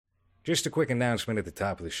Just a quick announcement at the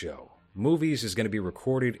top of the show. Movies is going to be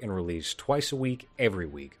recorded and released twice a week, every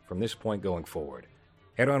week, from this point going forward.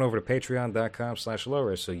 Head on over to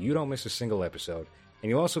patreon.com/Lowres so you don't miss a single episode, and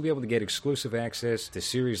you'll also be able to get exclusive access to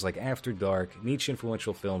series like After Dark, Niche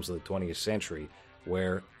Influential Films of the 20th Century,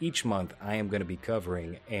 where each month I am going to be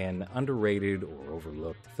covering an underrated or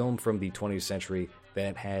overlooked film from the 20th century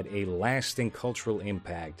that had a lasting cultural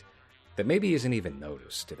impact that maybe isn't even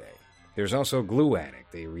noticed today. There's also Glue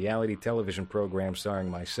Addict, a reality television program starring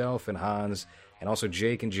myself and Hans, and also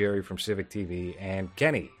Jake and Jerry from Civic TV, and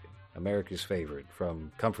Kenny, America's favorite,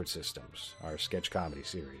 from Comfort Systems, our sketch comedy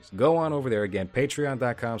series. Go on over there again,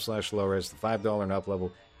 patreon.com/Lowres, the $5 and up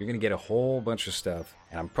level. You're going to get a whole bunch of stuff,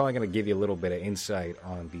 and I'm probably going to give you a little bit of insight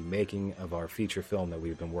on the making of our feature film that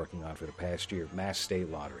we've been working on for the past year, Mass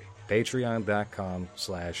State Lottery.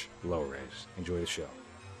 Patreon.com/Lowres. Enjoy the show.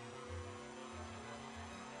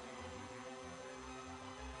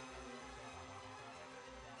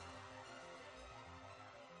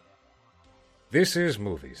 This is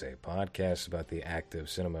Movies, a podcast about the act of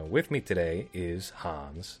cinema. With me today is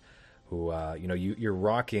Hans, who, you're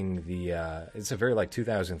rocking the, it's a very,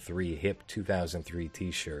 2003, hip 2003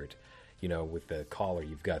 t-shirt, with the collar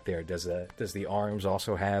you've got there. Does the arms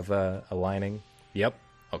also have a lining? Yep.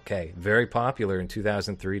 Okay. Very popular in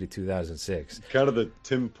 2003 to 2006. Kind of the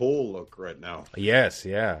Tim Pool look right now. Yes,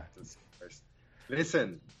 yeah.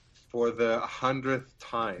 Listen, for the 100th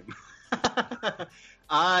time,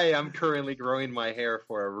 I am currently growing my hair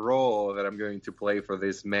for a role that I'm going to play for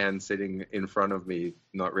this man sitting in front of me.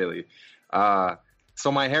 Not really.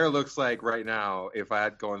 So my hair looks like right now if I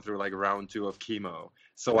had gone through round 2 of chemo.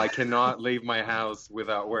 So I cannot leave my house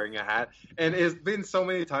without wearing a hat. And it's been so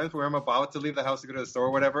many times where I'm about to leave the house to go to the store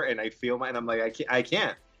or whatever, and I feel and I'm like, I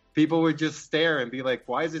can't. People would just stare and be like,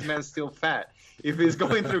 why is this man still fat? If he's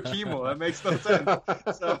going through chemo, that makes no sense.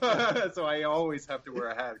 So I always have to wear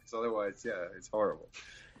a hat, because otherwise, it's horrible.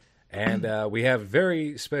 And we have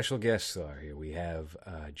very special guest star here. We have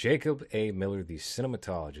Jacob A. Miller, the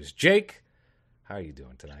cinematologist. Jake, how are you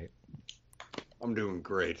doing tonight? I'm doing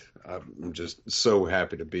great. I'm just so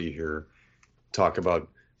happy to be here. Talk about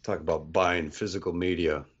buying physical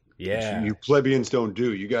media. Yeah. You plebeians don't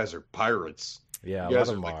do. You guys are pirates. Yeah, you guys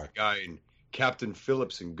a lot of are them like are. the guy in Captain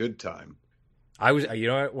Phillips in Good Time. I was,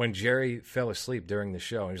 when Jerry fell asleep during the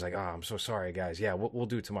show, and he's like, "Oh, I'm so sorry, guys. Yeah, we'll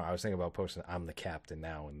do it tomorrow." I was thinking about posting, "I'm the captain"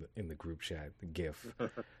 now in the group chat, the GIF.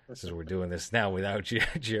 This is we're doing this now without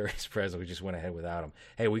Jerry's present. We just went ahead without him.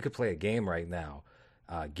 Hey, we could play a game right now.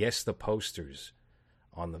 Guess the posters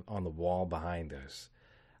on the wall behind us.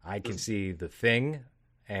 I can see The Thing,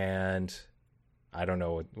 and I don't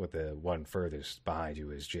know what the one furthest behind you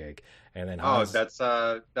is, Jake. And then Hans, that's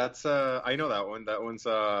I know that one. That one's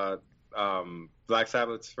Black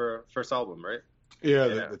Sabbath's first album, right?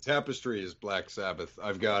 Yeah. The tapestry is Black Sabbath.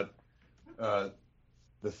 I've got The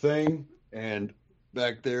Thing, and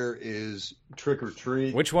back there is Trick or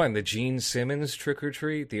Treat. Which one? The Gene Simmons Trick or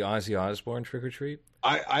Treat? The Ozzy Osbourne Trick or Treat?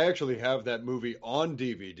 I actually have that movie on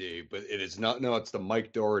DVD, but it is not. No, it's the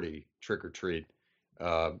Mike Doherty Trick or Treat.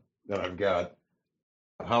 Then I've got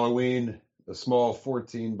Halloween, a small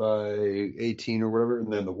 14 by 18 or whatever,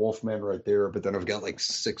 and then the Wolfman right there. But then I've got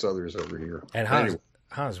 6 others over here. And Hans,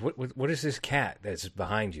 what is this cat that's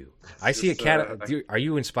behind you? I see a cat. Are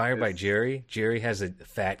you inspired by Jerry? Jerry has a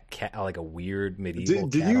fat cat, like a weird medieval.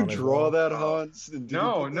 Did cat you on his draw wall. that, Hans?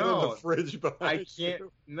 No. In the fridge behind I can't.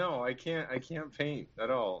 you? No, I can't paint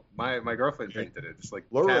at all. My girlfriend painted it. It's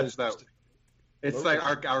Laura's cats that. It's like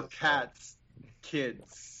our cats,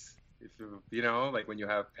 kids. If you know, when you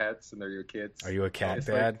have pets and they're your kids. Are you a cat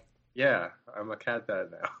dad? Yeah, I'm a cat dad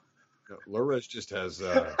now. Lores just has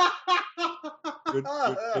good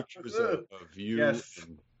pictures of you. Yes.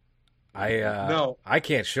 No, I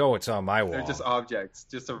can't show what's on my wall. They're just objects,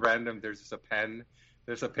 just a random. There's just a pen.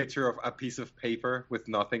 There's a picture of a piece of paper with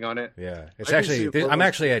nothing on it. Yeah, it's actually. I'm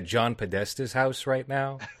actually at John Podesta's house right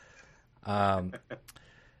now.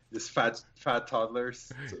 Just fat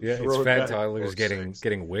toddlers. Yeah, it's fat toddlers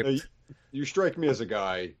getting whipped. You strike me as a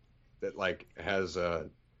guy that has the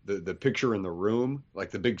picture in the room,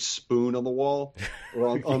 the big spoon on the wall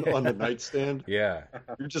or on the nightstand. Yeah,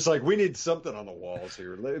 you're just we need something on the walls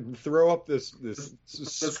here. Throw up this.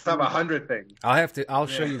 Let's have 100 things. I'll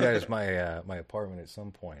show you guys my my apartment at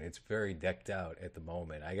some point. It's very decked out at the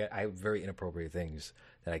moment. I have very inappropriate things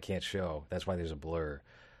that I can't show. That's why there's a blur.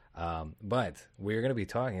 But we're going to be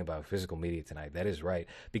talking about physical media tonight. That is right.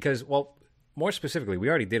 Because, more specifically, we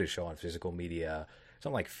already did a show on physical media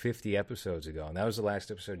something 50 episodes ago, and that was the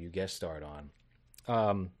last episode you guest starred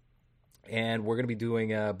on. And we're going to be doing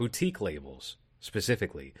boutique labels,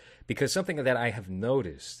 specifically. Because something that I have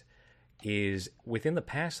noticed is within the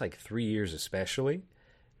past like 3 years especially,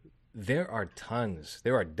 there are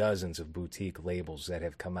dozens of boutique labels that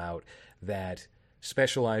have come out that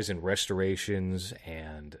specialize in restorations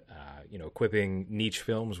and equipping niche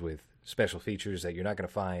films with special features that you're not going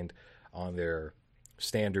to find on their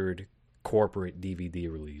standard corporate DVD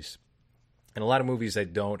release. And a lot of movies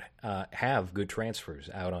that don't have good transfers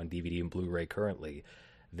out on DVD and Blu-ray currently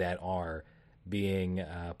that are being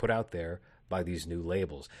put out there by these new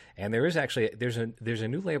labels. And there's a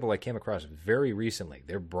new label I came across very recently.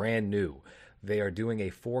 They're brand new. They are doing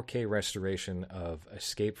a 4K restoration of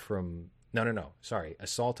Assault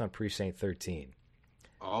on Precinct 13.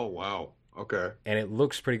 Oh, wow. Okay. And it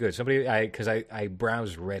looks pretty good. Because I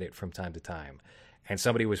browse Reddit from time to time, and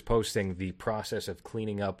somebody was posting the process of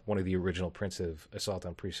cleaning up one of the original prints of Assault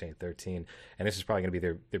on Precinct 13, and this is probably going to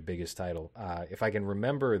be their biggest title. If I can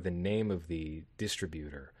remember the name of the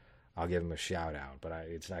distributor, I'll give them a shout out, but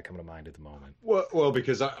it's not coming to mind at the moment. Well,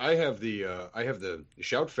 because I have the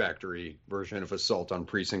Shout Factory version of Assault on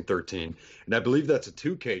Precinct 13, and I believe that's a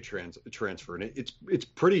 2K transfer, and it's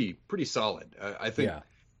pretty solid. I think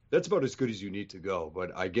that's about as good as you need to go.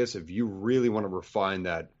 But I guess if you really want to refine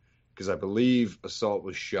that, because I believe Assault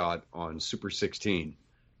was shot on Super 16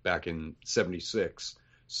 back in '76.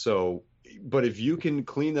 So, but if you can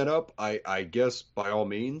clean that up, I guess by all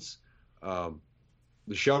means.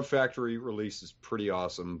 The Shout Factory release is pretty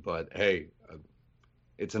awesome, but hey,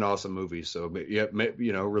 it's an awesome movie. So yeah,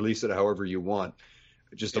 release it however you want.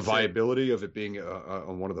 Just the viability of it being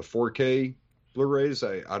on one of the 4K Blu-rays,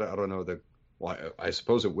 I don't know I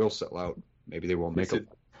suppose it will sell out. Maybe they won't make it.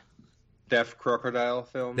 Deaf Crocodile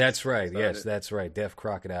Films. That's right. Yes, that's right. Deaf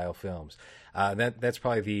Crocodile Films. That's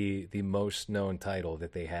probably the most known title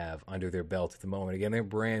that they have under their belt at the moment. Again, they're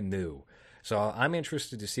brand new, so I'm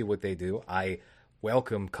interested to see what they do. I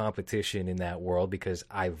welcome competition in that world because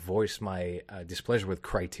I voiced my displeasure with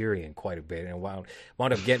Criterion quite a bit, and wound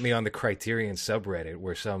up getting me on the Criterion subreddit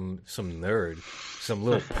where some nerd, some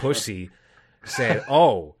little pussy, said,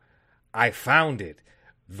 "Oh, I found it,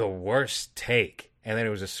 the worst take." And then it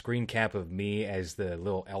was a screen cap of me as the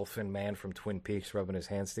little elfin man from Twin Peaks rubbing his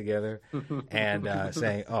hands together and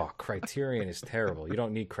saying, "Oh, Criterion is terrible. You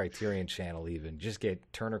don't need Criterion Channel even. Just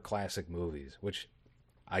get Turner Classic Movies," which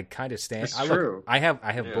I kind of stand. It's true. I have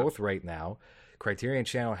both right now. Criterion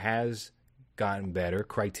Channel has gotten better.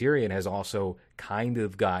 Criterion has also kind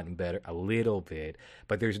of gotten better a little bit,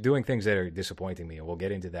 but there's doing things that are disappointing me, and we'll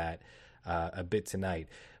get into that a bit tonight.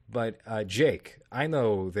 But Jake, I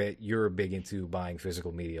know that you're big into buying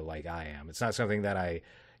physical media like I am. It's not something that I,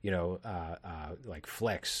 like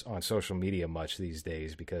flex on social media much these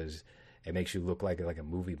days because it makes you look like a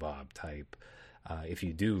movie Bob type. If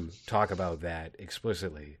you do talk about that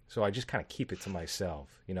explicitly, so I just kind of keep it to myself.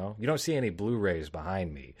 You don't see any Blu-rays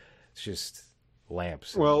behind me. It's just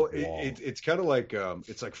lamps. Well, it's kind of like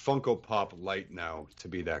it's like Funko Pop Light now to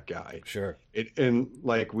be that guy. Sure. And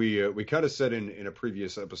like we kind of said in a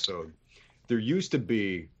previous episode, there used to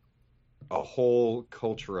be a whole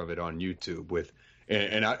culture of it on YouTube with,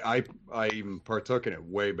 and I even partook in it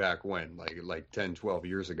way back when, like 10, 12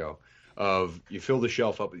 years ago. Of you fill the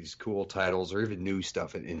shelf up with these cool titles or even new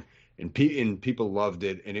stuff, and people loved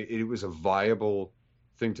it, and it was a viable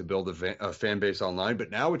thing to build a fan base online.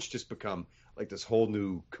 But now it's just become like this whole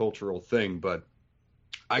new cultural thing. But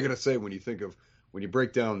I gotta say, when you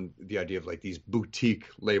break down the idea of like these boutique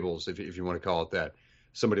labels, if you want to call it that,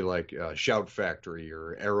 somebody like Shout Factory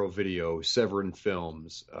or Arrow Video, Severin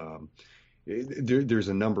Films, there's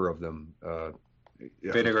a number of them.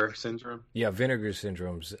 Vinegar Syndrome. Yeah, Vinegar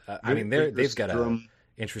Syndromes. They've got an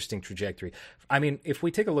interesting trajectory. I mean, if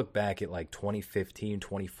we take a look back at like 2015,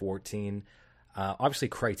 2014, obviously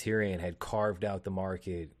Criterion had carved out the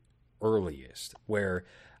market earliest, where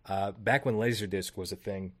back when Laserdisc was a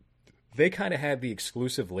thing, they kind of had the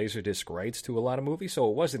exclusive Laserdisc rights to a lot of movies, so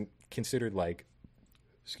it wasn't considered like,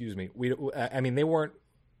 they weren't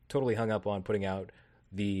totally hung up on putting out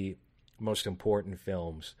the most important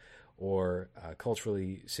films or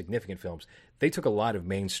culturally significant films. They took a lot of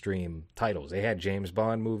mainstream titles. They had James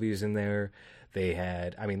Bond movies in there. They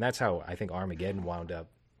had, that's how I think Armageddon wound up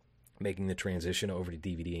making the transition over to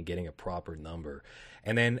DVD and getting a proper number.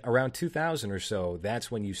 And then around 2000 or so, that's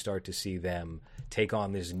when you start to see them take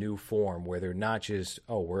on this new form where they're not just,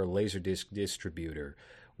 we're a Laserdisc distributor.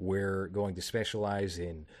 We're going to specialize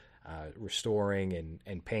in restoring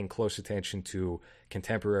and paying close attention to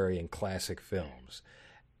contemporary and classic films.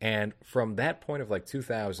 And from that point of like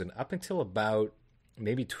 2000 up until about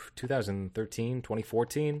maybe 2013,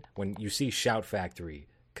 2014, when you see Shout Factory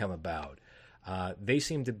come about, they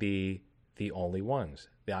seem to be the only ones.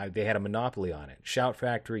 They had a monopoly on it. Shout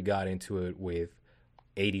Factory got into it with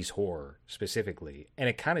 80s horror specifically, and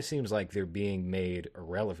it kind of seems like they're being made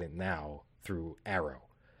irrelevant now through Arrow.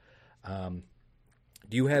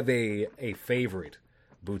 Do you have a favorite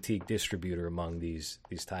boutique distributor among these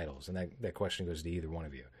titles? And that question goes to either one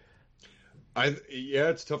of you. Yeah,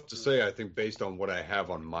 it's tough to say. I think based on what I have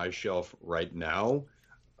on my shelf right now,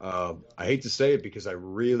 I hate to say it because I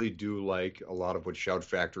really do like a lot of what Shout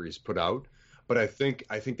Factory has put out, but I think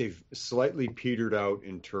they've slightly petered out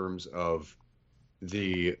in terms of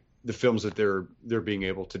the films that they're being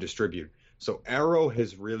able to distribute. So Arrow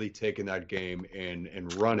has really taken that game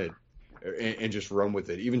and run it and just run with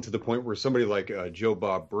it, even to the point where somebody like Joe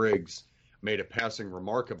Bob Briggs made a passing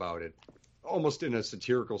remark about it, almost in a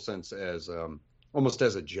satirical sense, as almost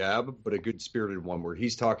as a jab, but a good-spirited one, where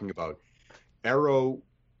he's talking about Arrow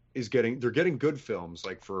they're getting good films.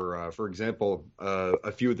 Like for example,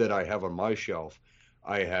 a few that I have on my shelf,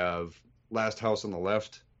 I have Last House on the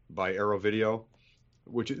Left by Arrow Video,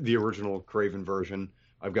 which is the original Craven version.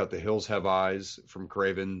 I've got The Hills Have Eyes from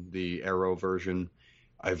Craven, the Arrow version.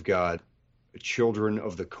 I've got Children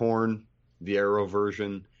of the Corn, the Arrow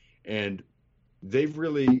version, and they've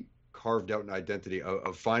really carved out an identity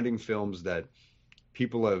of finding films that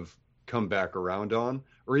people have come back around on,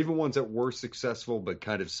 or even ones that were successful but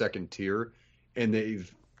kind of second tier, and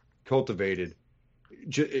they've cultivated.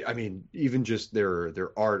 I mean, even just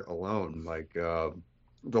their art alone, like The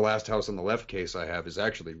Last House on the Left case I have is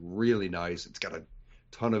actually really nice. It's got a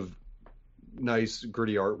ton of nice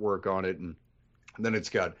gritty artwork on it, and then it's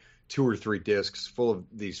got 2 or 3 discs full of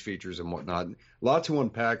these features and whatnot. A lot to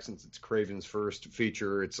unpack since it's Craven's first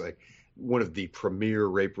feature. It's like one of the premier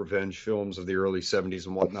rape revenge films of the early 70s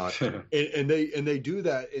and whatnot. and they do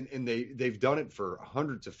that, and they've done it for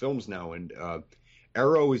hundreds of films now. And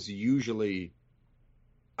Arrow is usually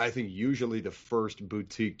the first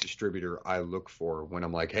boutique distributor I look for when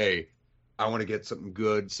I'm like, hey, I want to get something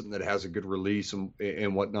good, something that has a good release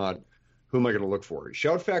and whatnot. Who am I going to look for?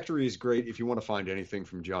 Shout Factory is great if you want to find anything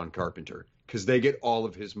from John Carpenter, because they get all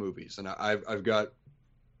of his movies. And I've got,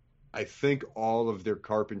 I think, all of their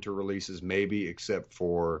Carpenter releases, maybe except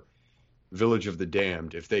for Village of the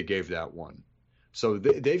Damned, if they gave that one. So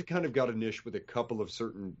they've kind of got a niche with a couple of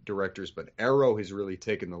certain directors, but Arrow has really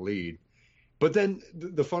taken the lead. But then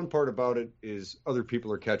the fun part about it is other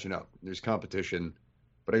people are catching up. There's competition.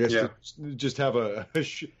 But I guess to just have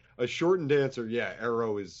a shortened answer, yeah,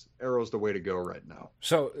 Arrow's the way to go right now.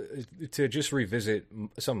 So to just revisit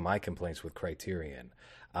some of my complaints with Criterion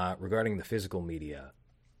regarding the physical media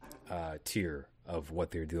tier of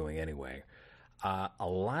what they're doing anyway, a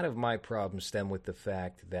lot of my problems stem with the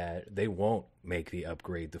fact that they won't make the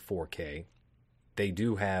upgrade to 4K. They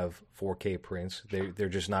do have 4K prints. They're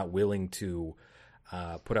just not willing to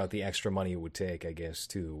put out the extra money it would take, I guess,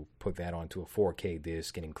 to put that onto a 4K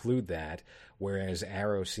disc and include that, whereas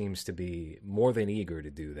Arrow seems to be more than eager to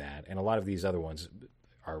do that, and a lot of these other ones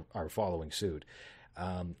are following suit.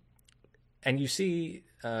 And you see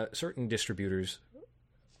certain distributors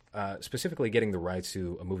specifically getting the rights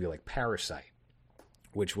to a movie like Parasite,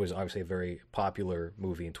 which was obviously a very popular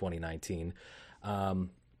movie in 2019.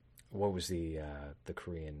 What was the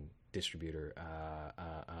Korean distributor?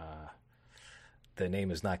 The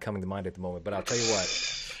name is not coming to mind at the moment, but I'll tell you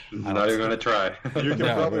what. Now you're going to try. You can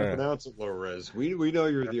probably pronounce it, Lores. We know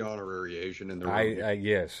you're the honorary Asian in the room.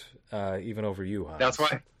 Yes, even over you, Hans.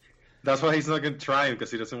 That's why he's not going to try him,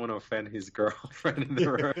 because he doesn't want to offend his girlfriend in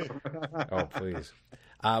the room. Oh, please.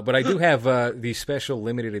 But I do have the special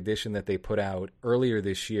limited edition that they put out earlier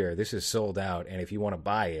this year. This is sold out, and if you want to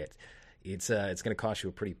buy it, it's going to cost you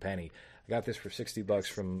a pretty penny. I got this for $60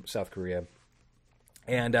 from South Korea.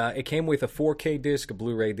 And it came with a 4K disc, a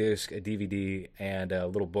Blu-ray disc, a DVD, and a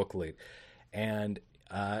little booklet. And,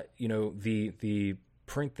 the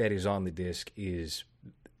print that is on the disc is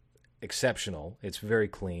exceptional. It's very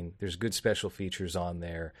clean. There's good special features on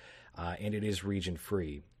there, and it is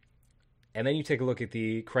region-free. And then you take a look at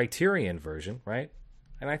the Criterion version, right?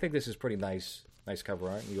 And I think this is pretty nice cover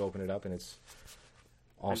art. You open it up, and it's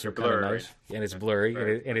also kind of nice, and it's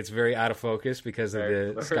blurry, and it's very out of focus because of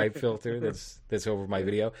the Skype filter that's over my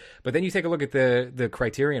video. But then you take a look at the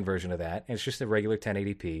Criterion version of that, and it's just a regular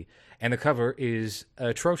 1080p, and the cover is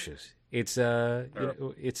atrocious. It's Morse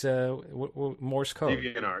code.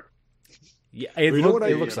 DeviantArt. Yeah, it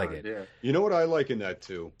looks like it. Yeah. You know what I like in that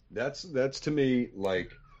too? That's to me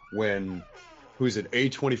like when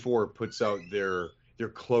A24 puts out their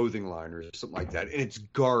clothing line or something like that, and it's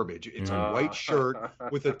garbage. It's a white shirt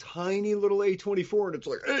with a tiny little A24, and it's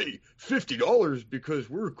like, hey, $50 because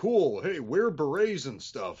we're cool. Hey, wear berets and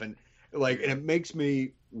stuff, and it makes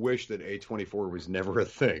me wish that A24 was never a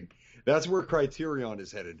thing. That's where Criterion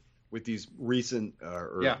is headed with these recent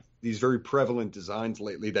these very prevalent designs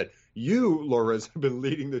lately that you, Lores, have been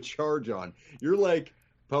leading the charge on. You're like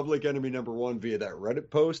public enemy number one via that Reddit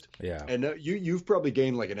post. Yeah. And you've probably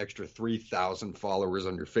gained like an extra 3,000 followers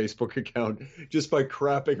on your Facebook account just by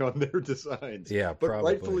crapping on their designs. Yeah, but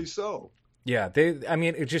probably. rightfully so. Yeah,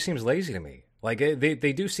 it just seems lazy to me. Like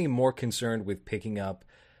they do seem more concerned with picking up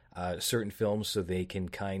certain films so they can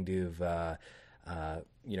kind of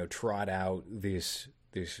trot out this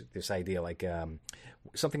idea. Like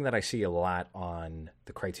something that I see a lot on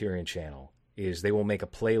the Criterion channel is they will make a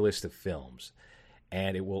playlist of films,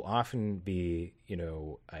 and it will often be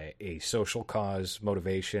a social cause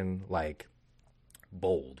motivation, like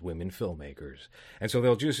bold women filmmakers, and so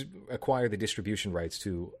they'll just acquire the distribution rights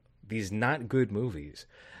to these not good movies,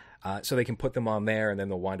 so they can put them on there, and then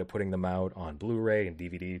they'll wind up putting them out on Blu-ray and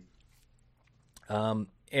DVD. And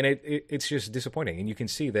it's just disappointing. And you can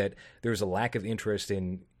see that there's a lack of interest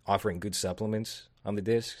in offering good supplements on the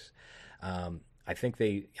discs. I think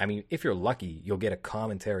if you're lucky, you'll get a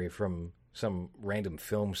commentary from some random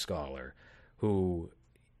film scholar who,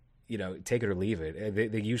 take it or leave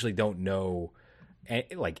it. They usually don't know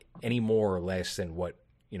any more or less than what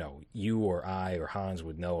you or I or Hans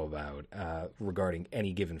would know about regarding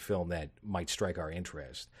any given film that might strike our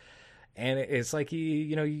interest. And it's like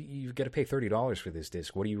you've got to pay $30 for this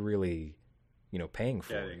disc. What are you really, paying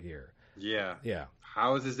for here? Yeah. Yeah.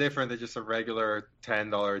 How is this different than just a regular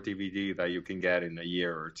 $10 DVD that you can get in a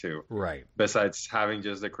year or two? Right. Besides having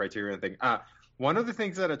just the Criterion thing. One of the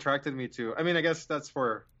things that attracted me to, I guess that's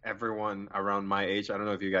for everyone around my age. I don't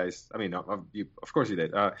know if you guys, of course you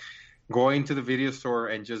did. Going to the video store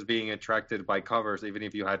and just being attracted by covers, even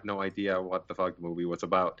if you had no idea what the fuck the movie was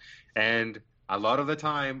about. And a lot of the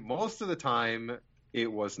time, most of the time, it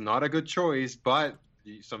was not a good choice, but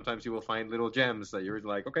sometimes you will find little gems that you're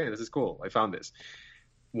like, okay, this is cool. I found this.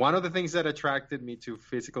 One of the things that attracted me to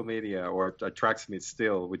physical media, or attracts me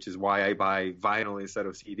still, which is why I buy vinyl instead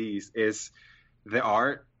of CDs, is the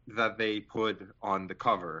art that they put on the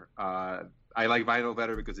cover. I like vinyl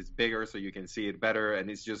better because it's bigger, so you can see it better, and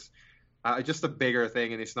it's just a bigger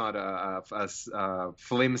thing, and it's not a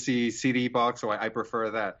flimsy CD box, so I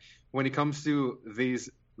prefer that. When it comes to these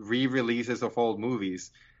re-releases of old movies,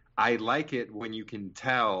 I like it when you can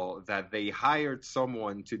tell that they hired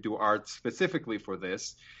someone to do art specifically for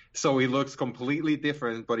this, so it looks completely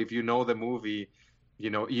different, but if you know the movie,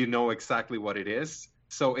 you know exactly what it is.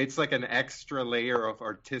 So it's like an extra layer of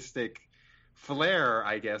artistic flair,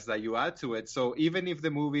 I guess, that you add to it. So even if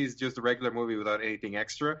the movie is just a regular movie without anything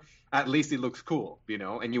extra, at least it looks cool,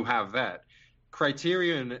 and you have that.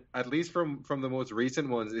 Criterion, at least from the most recent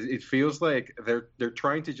ones, it feels like they're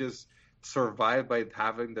trying to just survive by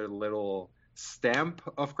having their little stamp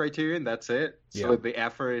of Criterion. That's it. Yeah. So the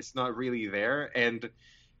effort is not really there. And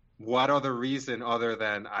what other reason other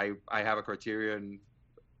than I have a Criterion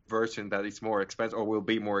version that is more expensive or will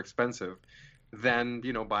be more expensive than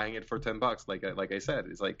buying it for $10? Like I said,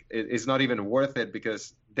 it's like it's not even worth it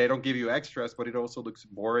because they don't give you extras, but it also looks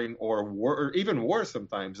boring or even worse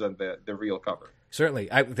sometimes than the real cover. Certainly,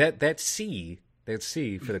 that C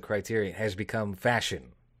for the Criterion has become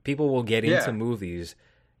fashion. People will get into movies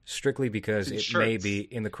strictly because it may be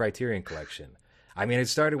in the Criterion collection. It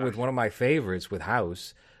started with one of my favorites with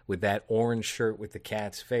House, with that orange shirt with the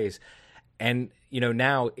cat's face. And,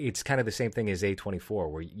 now it's kind of the same thing as A24,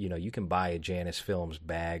 where, you can buy a Janus Films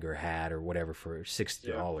bag or hat or whatever for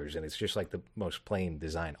 $60, and it's just like the most plain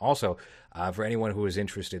design. Also, for anyone who is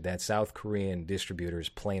interested, that South Korean distributor is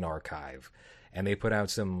Plain Archive, and they put out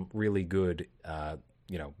some really good,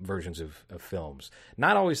 versions of films.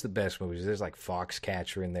 Not always the best movies. There's like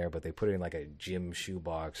Foxcatcher in there, but they put it in like a gym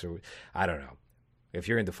shoebox, or I don't know. If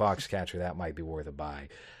you're into Foxcatcher, that might be worth a buy.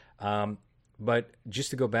 But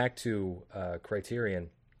just to go back to Criterion,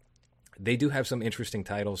 they do have some interesting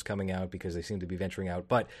titles coming out because they seem to be venturing out.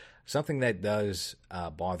 But something that does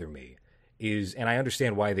bother me is, and I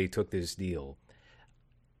understand why they took this deal,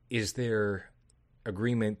 is their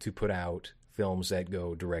agreement to put out films that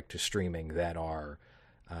go direct to streaming that are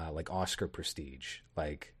like Oscar prestige,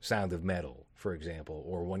 like Sound of Metal, for example,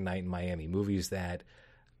 or One Night in Miami, movies that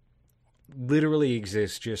literally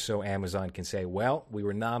exists just so Amazon can say, well, we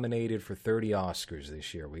were nominated for 30 Oscars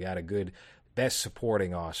this year. We got a good Best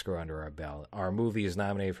Supporting Oscar under our belt. Our movie is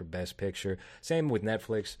nominated for Best Picture. Same with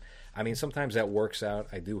Netflix. Sometimes that works out.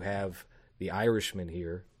 I do have The Irishman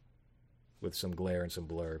here with some glare and some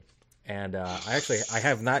blur. And I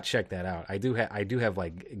have not checked that out. I do have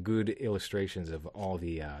like good illustrations of all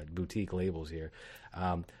the boutique labels here.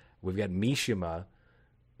 We've got Mishima,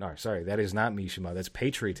 No, sorry, that is not Mishima. That's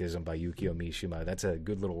Patriotism by Yukio Mishima. That's a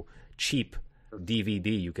good little cheap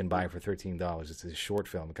DVD you can buy for $13. It's a short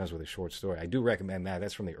film. It comes with a short story. I do recommend that.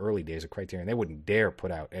 That's from the early days of Criterion. They wouldn't dare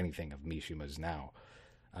put out anything of Mishima's now.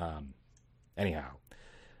 Anyhow.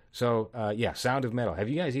 So, yeah, Sound of Metal. Have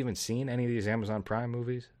you guys even seen any of these Amazon Prime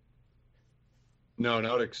movies? No,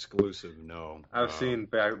 not exclusive, no. I've seen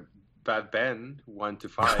Bad Ben 1 to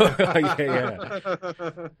 5. Yeah.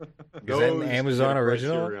 Is that an Amazon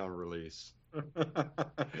original? On release.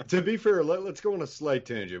 To be fair, let's go on a slight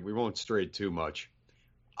tangent. We won't stray too much.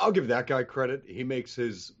 I'll give that guy credit. He makes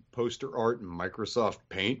his poster art in Microsoft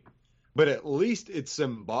Paint, but at least it's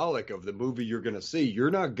symbolic of the movie you're going to see.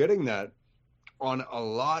 You're not getting that on a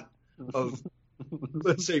lot of,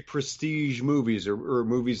 let's say, prestige movies or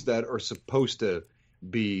movies that are supposed to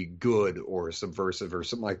be good or subversive or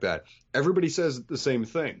something like that. Everybody says the same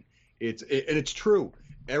thing. And it's true.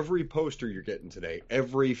 Every poster you're getting today,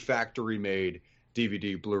 every factory-made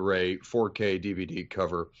DVD, Blu-ray, 4K DVD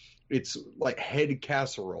cover, it's like head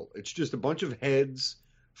casserole. It's just a bunch of heads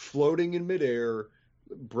floating in midair,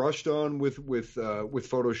 brushed on with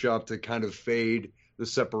Photoshop to kind of fade the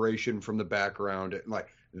separation from the background. Like,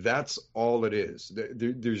 that's all it is.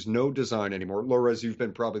 There's no design anymore. Lores, you've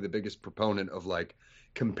been probably the biggest proponent of like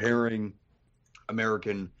comparing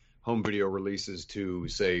American home video releases to,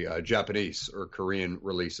 say, Japanese or Korean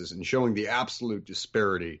releases and showing the absolute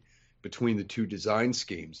disparity between the two design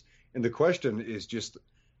schemes. And the question is just,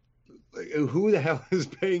 who the hell is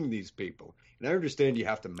paying these people? And I understand you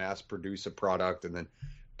have to mass produce a product and then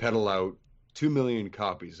peddle out 2 million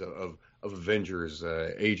copies of Avengers,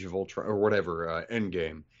 Age of Ultron, or whatever,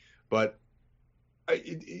 Endgame. But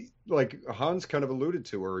like Hans kind of alluded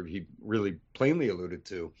to, or he really plainly alluded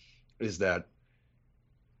to, is that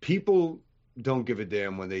people don't give a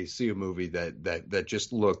damn when they see a movie that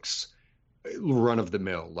just looks run of the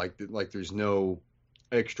mill, like there's no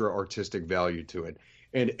extra artistic value to it.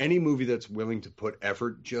 And any movie that's willing to put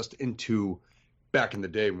effort just into, back in the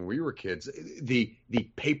day when we were kids, the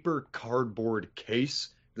paper cardboard case,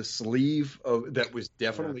 the sleeve of that was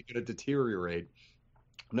definitely going to deteriorate,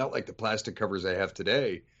 not like the plastic covers I have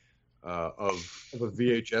today of a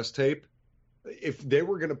VHS tape. If they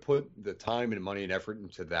were going to put the time and money and effort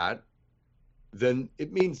into that, then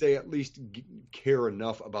it means they at least care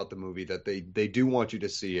enough about the movie that they do want you to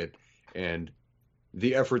see it, and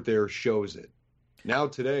the effort there shows it. Now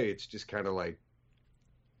today, it's just kind of like,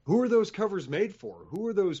 who are those covers made for? Who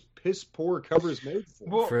are those piss poor covers made for?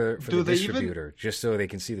 Well, for the distributor, just so they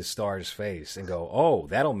can see the star's face and go, oh,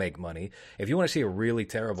 that'll make money. If you want to see a really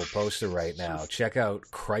terrible poster right now, check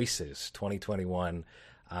out Crisis 2021.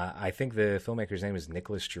 I think the filmmaker's name is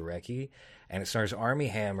Nicholas Jarecki, and it stars Armie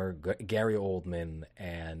Hammer, Gary Oldman,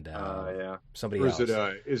 and somebody else.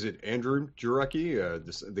 Is it Andrew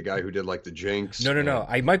Jarecki, the guy who did like the Jinx? No.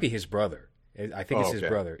 It might be his brother. I think it's his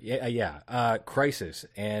brother. Yeah. Crisis,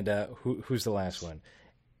 and who's the last one?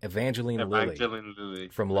 Evangeline Lilly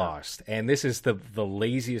from Lost, and this is the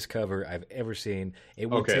laziest cover I've ever seen. It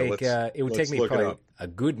would take me probably a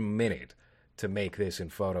good minute to make this in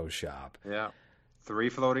Photoshop. Yeah. 3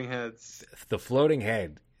 floating heads. The floating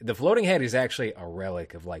head is actually a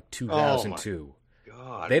relic of like 2002. Oh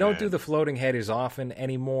God, they don't do the floating head as often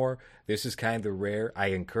anymore. This is kind of rare. I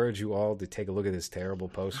encourage you all to take a look at this terrible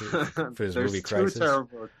poster for this movie Crisis.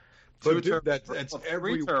 But dude, that's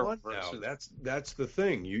everyone now. That's the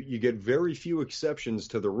thing. You get very few exceptions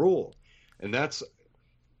to the rule, and that's,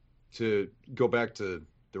 to go back to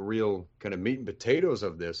the real kind of meat and potatoes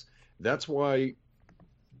of this. That's why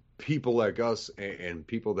people like us and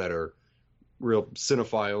people that are real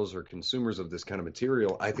cinephiles or consumers of this kind of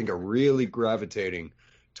material, I think, are really gravitating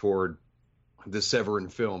toward the Severin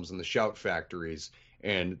Films and the Shout Factories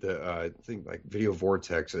and the I think like Video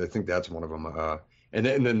Vortex. I think that's one of them. And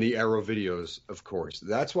then the Arrow Videos, of course.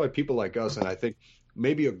 That's why people like us, and I think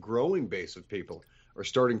maybe a growing base of people, are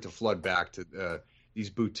starting to flood back to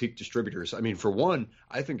these boutique distributors. I mean, for one,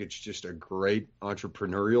 I think it's just a great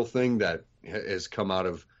entrepreneurial thing that has come out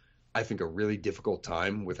of, I think, a really difficult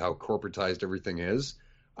time with how corporatized everything is.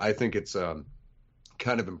 I think it's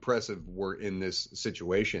kind of impressive we're in this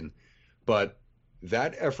situation. But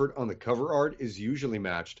that effort on the cover art is usually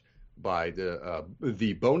matched by the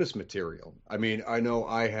bonus material. I mean, I know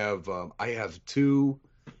I have I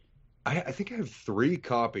think I have 3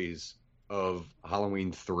 copies of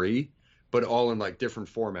Halloween 3, but all in like different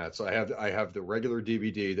formats. So I have the regular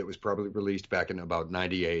DVD that was probably released back in about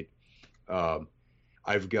 98.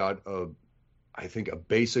 I've got I think a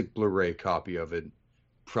basic Blu-ray copy of it,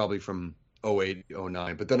 probably from 08,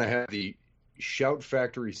 09. But then I have the Shout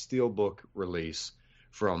Factory Steelbook release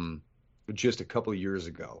from just a couple of years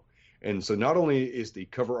ago. And so not only is the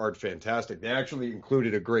cover art fantastic, they actually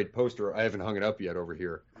included a great poster. I haven't hung it up yet over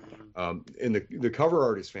here. And the cover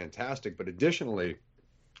art is fantastic, but additionally,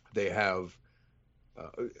 they have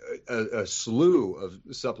a slew of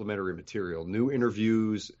supplementary material, new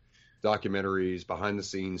interviews, documentaries, behind the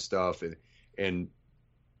scenes stuff, and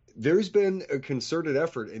there's been a concerted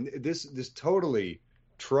effort, and this totally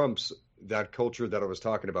trumps that culture that I was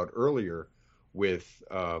talking about earlier with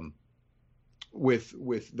the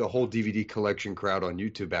whole DVD collection crowd on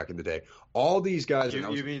YouTube back in the day. All these guys.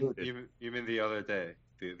 You mean the other day?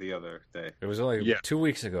 The other day. It was only 2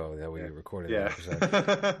 weeks ago that we recorded that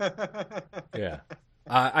episode. Yeah.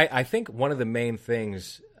 I think one of the main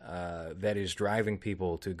things that is driving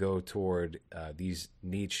people to go toward these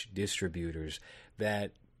niche distributors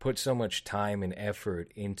that put so much time and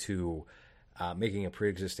effort into making a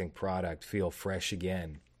pre-existing product feel fresh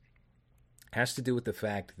again has to do with the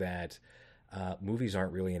fact that movies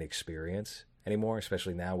aren't really an experience anymore,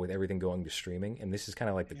 especially now with everything going to streaming. And this is kind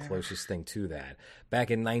of like the closest thing to that.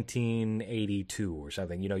 Back in 1982 or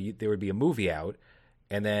something, there would be a movie out,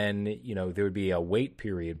 and then, there would be a wait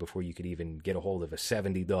period before you could even get a hold of a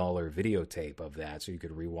 $70 videotape of that so you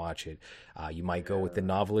could rewatch it. You might go with the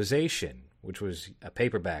novelization, which was a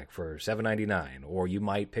paperback for $7.99, or you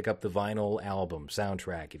might pick up the vinyl album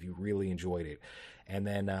soundtrack if you really enjoyed it. And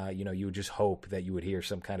then, you would just hope that you would hear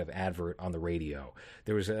some kind of advert on the radio.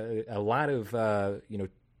 There was a lot of,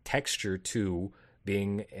 texture to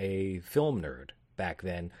being a film nerd back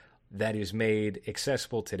then that is made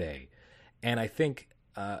accessible today. And I think,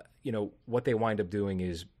 what they wind up doing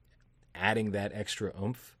is adding that extra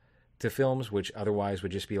oomph to films, which otherwise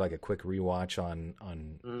would just be like a quick rewatch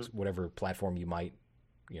on whatever platform you might,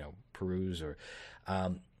 peruse or,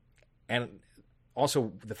 and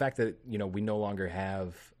also the fact that, we no longer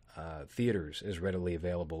have theaters as readily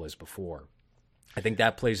available as before. I think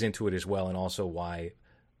that plays into it as well, and also why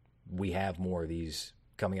we have more of these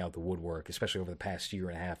coming out the woodwork, especially over the past year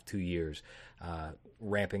and a half, 2 years,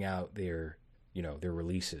 ramping out their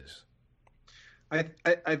releases.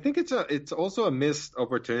 I think it's also a missed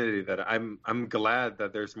opportunity that I'm glad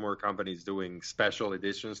that there's more companies doing special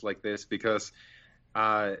editions like this, because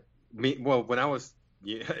when I was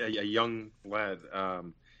a young lad,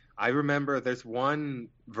 I remember there's one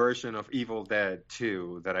version of Evil Dead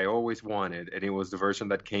 2 that I always wanted, and it was the version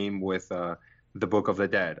that came with the Book of the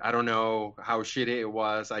Dead. I don't know how shitty it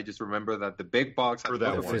was. I just remember that the big box had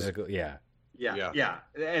the physical, Yeah.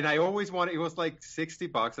 And I always wanted, it was like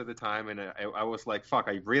 $60 at the time, and I was like, fuck,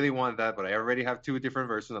 I really want that, but I already have 2 different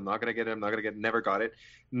versions. I'm not going to get it. Never got it.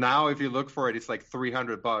 Now, if you look for it, it's like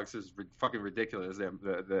 $300. It's fucking ridiculous,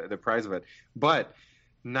 the price of it. But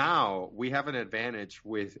now we have an advantage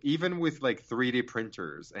even with like 3D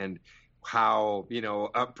printers and how,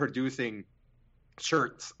 producing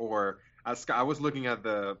shirts, or I was looking at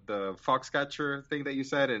the Foxcatcher thing that you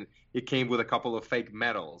said, and it came with a couple of fake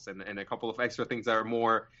medals and a couple of extra things that are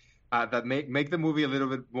more that make the movie a little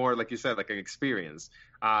bit more, like you said, like an experience.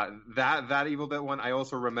 That Evil Dead one, I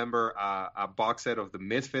also remember a box set of the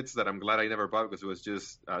Misfits that I'm glad I never bought, because it was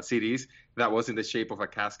just CDs that was in the shape of a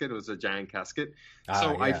casket. It was a giant casket.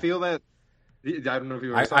 I feel that. I don't know if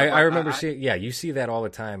you remember. I remember seeing. Yeah, you see that all the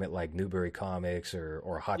time at like Newbury Comics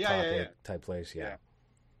or Hot Topic type place. Yeah.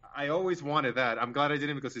 I always wanted that. I'm glad I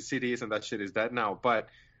didn't, because the CDs and that shit is dead now. But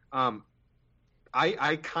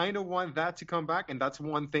I kind of want that to come back, and that's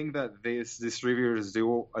one thing that these distributors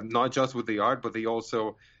do, not just with the art, but they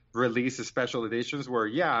also release special editions where,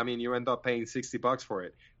 you end up paying $60 for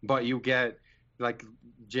it, but you get, like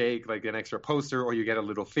Jake, like an extra poster, or you get a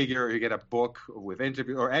little figure, or you get a book with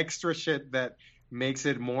interview or extra shit that makes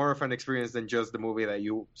it more of an experience than just the movie that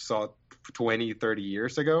you saw 20, 30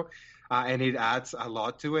 years ago. And it adds a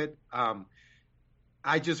lot to it.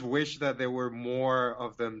 I just wish that there were more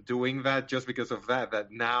of them doing that, just because of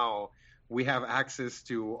that now we have access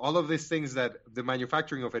to all of these things that the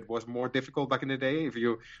manufacturing of it was more difficult back in the day. If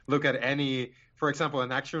you look at for example,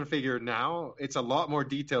 an action figure now, it's a lot more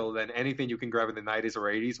detailed than anything you can grab in the 90s or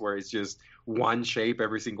 80s, where it's just one shape,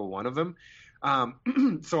 every single one of them.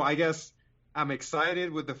 So I guess I'm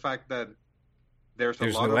excited with the fact that there's a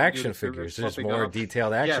lot new of action figures. There's more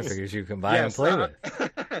detailed action figures you can buy and play with.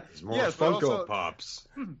 There's more Funko Pops.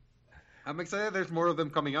 I'm excited there's more of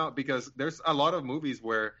them coming out, because there's a lot of movies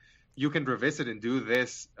where you can revisit and do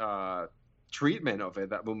this treatment of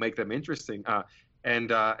it that will make them interesting.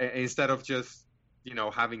 And instead of just,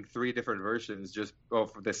 having 3 different versions just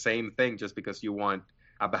of the same thing, just because you want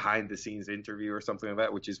a behind-the-scenes interview or something like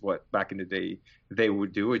that, which is what back in the day they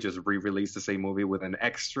would do. It just re-release the same movie with an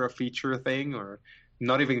extra feature thing, or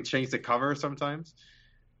not even change the cover sometimes.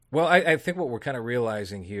 Well, I think what we're kind of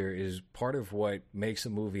realizing here is part of what makes a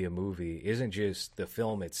movie isn't just the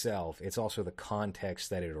film itself, it's also the context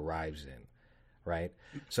that it arrives in, right?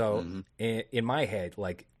 So in my head,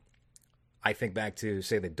 like, I think back to,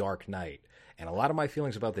 say, The Dark Knight, and a lot of my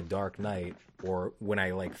feelings about The Dark Knight, or when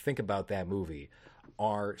I like think about that movie,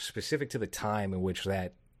 are specific to the time in which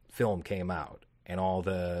that film came out and all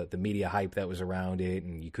the media hype that was around it,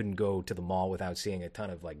 and you couldn't go to the mall without seeing a ton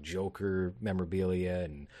of like Joker memorabilia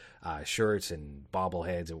and shirts and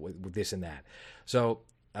bobbleheads and with this and that. So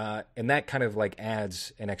and that kind of like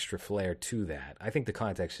adds an extra flair to that. I think the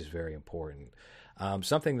context is very important.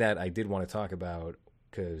 Something that I did want to talk about,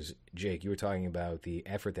 because Jake, you were talking about the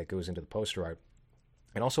effort that goes into the poster art,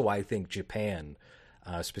 and also why I think Japan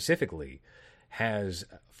specifically has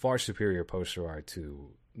far superior poster art to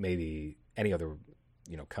maybe any other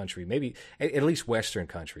country, maybe at least Western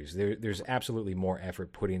countries. There's absolutely more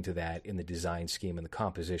effort put into that in the design scheme and the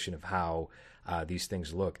composition of how these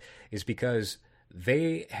things look, is because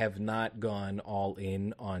they have not gone all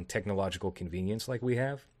in on technological convenience like we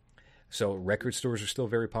have. So record stores are still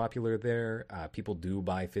very popular there. People do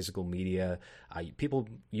buy physical media. People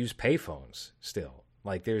use payphones still.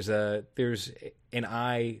 Like there's an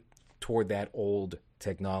eye toward that old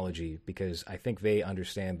technology, because I think they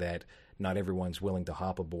understand that not everyone's willing to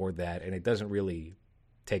hop aboard that, and it doesn't really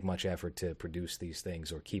take much effort to produce these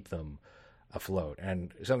things or keep them afloat.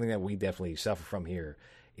 And something that we definitely suffer from here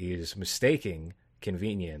is mistaking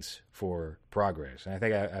convenience for progress. And I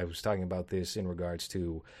think I was talking about this in regards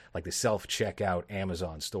to like the self-checkout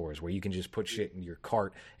Amazon stores, where you can just put shit in your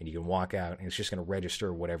cart and you can walk out and it's just going to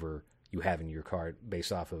register whatever you have in your cart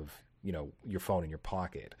based off of your phone in your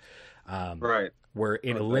pocket. Right. Where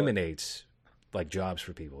it eliminates like jobs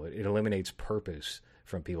for people. It eliminates purpose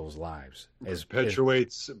from people's lives.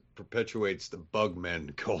 Perpetuates the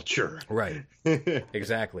bugman culture. Right.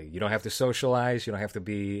 Exactly. You don't have to socialize. You don't have to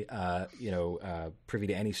be, privy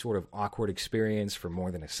to any sort of awkward experience for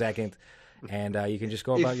more than a second, and you can just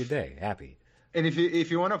go about your day happy. And if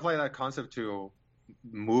you want to apply that concept to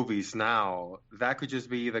movies now, that could just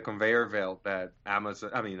be the conveyor belt that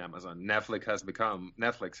Netflix has become.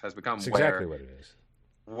 That's exactly what it is.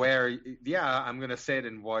 Where, yeah, I'm going to sit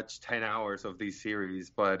and watch 10 hours of these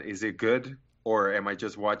series, but is it good? Or am I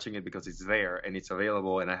just watching it because it's there and it's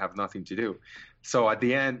available and I have nothing to do? So at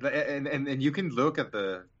the end, and you can look at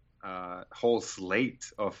the whole slate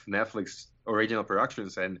of Netflix original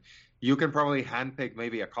productions, and you can probably handpick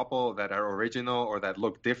maybe a couple that are original or that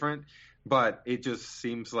look different, but it just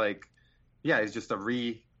seems like, yeah, it's just a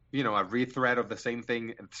rethread of the same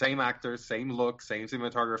thing, same actors, same look, same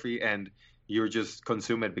cinematography, and you're just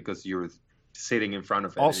consume it because you're sitting in front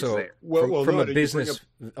of it. Also, from a business,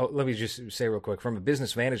 let me just say real quick, from a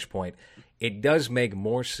business vantage point, it does make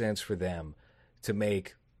more sense for them to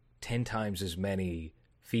make 10 times as many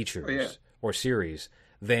features or series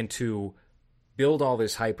than to build all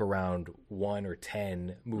this hype around 1 or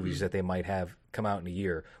 10 movies that they might have come out in a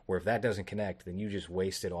year, where if that doesn't connect, then you just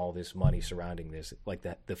wasted all this money surrounding this. Like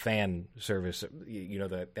the fan service,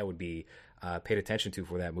 that would be paid attention to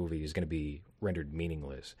for that movie is going to be rendered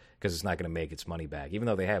meaningless, because it's not going to make its money back. Even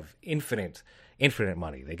though they have infinite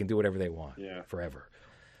money, they can do whatever they want forever.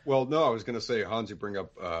 Well, no, I was going to say, Hans, you bring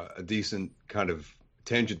up a decent kind of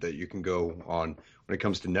tangent that you can go on when it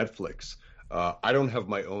comes to Netflix. I don't have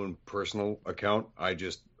my own personal account.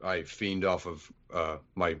 I fiend off of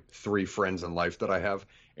my 3 friends in life that I have,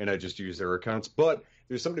 and I just use their accounts. But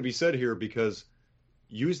there's something to be said here, because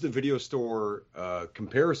use the video store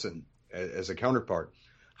comparison as a counterpart.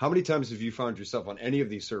 How many times have you found yourself on any of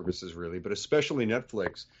these services, really, but especially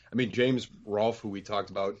Netflix? I mean, James Rolfe, who we talked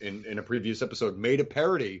about in a previous episode, made a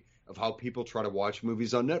parody of how people try to watch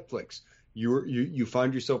movies on Netflix. You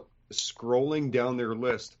find yourself scrolling down their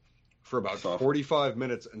list for about 45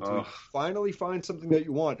 minutes until you finally find something that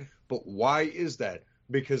you want. But why is that?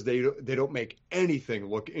 Because they don't make anything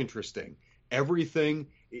look interesting. Everything,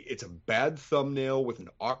 it's a bad thumbnail with an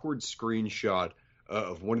awkward screenshot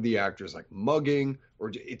of one of the actors like mugging,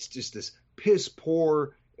 or it's just this piss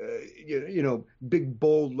poor, big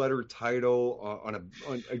bold letter title on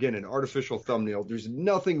an artificial thumbnail. There's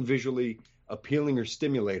nothing visually appealing or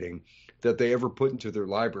stimulating that they ever put into their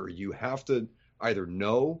library. You have to either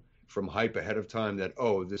know from hype ahead of time that,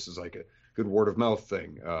 this is like a good word of mouth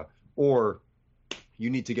thing, or you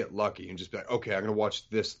need to get lucky and just be like, okay, I'm going to watch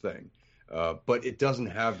this thing. But it doesn't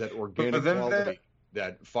have that organic quality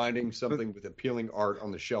that finding something with appealing art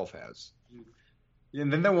on the shelf has.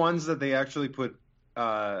 And then the ones that they actually put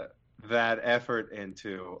that effort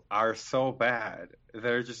into are so bad.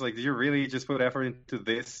 They're just like, did you really just put effort into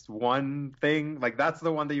this one thing? Like, that's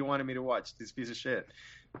the one that you wanted me to watch, this piece of shit.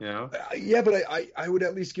 You know? Yeah, but I would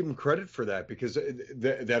at least give him credit for that, because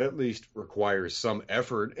that at least requires some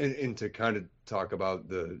effort. And to kind of talk about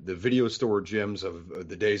the video store gyms of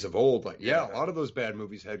the days of old, like, yeah, a lot of those bad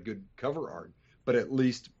movies had good cover art, but at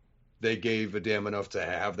least they gave a damn enough to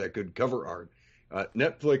have that good cover art.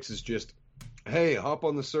 Netflix is just, hey, hop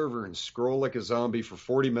on the server and scroll like a zombie for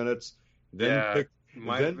 40 minutes, then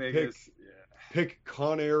pick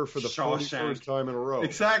Con Air for the 41st time in a row.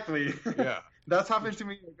 Exactly. Yeah. That's happened to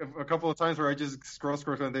me a couple of times where I just scroll,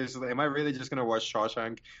 and there's like, am I really just gonna watch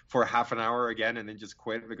Shawshank for half an hour again and then just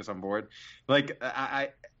quit because I'm bored? Like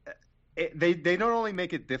they not only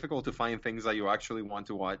make it difficult to find things that you actually want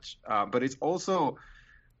to watch, but it's also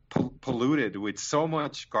polluted with so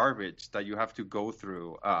much garbage that you have to go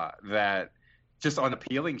through. That just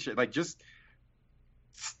unappealing shit, like just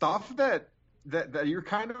stuff that you're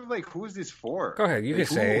kind of like, who is this for? Go ahead, you like,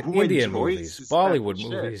 can say it. Indian movies, Bollywood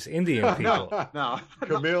movies, Indian people. No,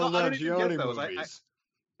 Camille Nanjiani movies.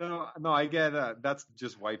 I get that's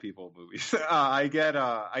just white people movies. I get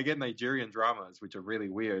Nigerian dramas, which are really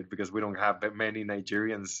weird because we don't have that many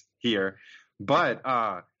Nigerians here. But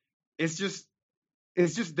it's just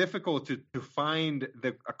difficult to find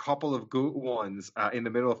a couple of good ones in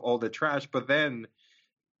the middle of all the trash. But then,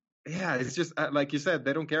 yeah, it's just like you said,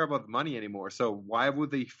 they don't care about the money anymore. So why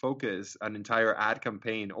would they focus an entire ad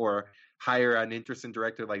campaign or hire an interesting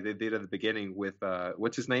director like they did at the beginning with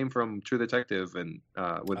what's his name from True Detective and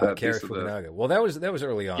with that Cary Fukunaga. Well, that was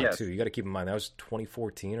early on too. You got to keep in mind that was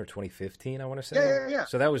 2014 or 2015, I want to say. Yeah.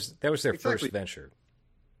 So that was their first venture.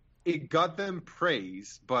 It got them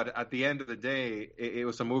praise, but at the end of the day, it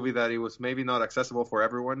was a movie that it was maybe not accessible for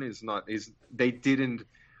everyone.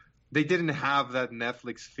 They didn't have that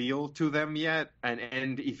Netflix feel to them yet,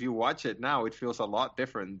 and if you watch it now, it feels a lot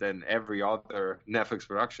different than every other Netflix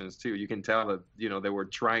productions too. You can tell that they were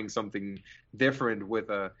trying something different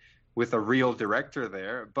with a real director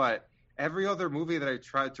there. But every other movie that I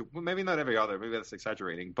tried to, well, maybe not every other, maybe that's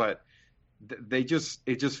exaggerating, but it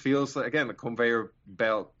just feels like, again, a conveyor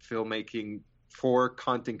belt filmmaking for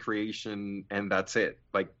content creation, and that's it.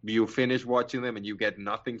 Like, you finish watching them and you get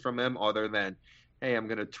nothing from them other than, hey, I'm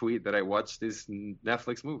going to tweet that I watched this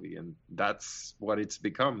Netflix movie, and that's what it's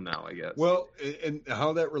become now, I guess. Well, and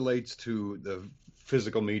how that relates to the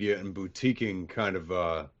physical media and boutiquing kind of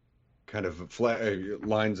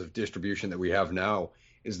lines of distribution that we have now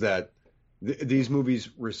is that these movies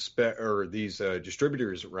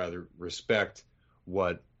distributors rather respect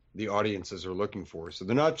what the audiences are looking for. So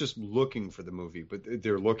they're not just looking for the movie, but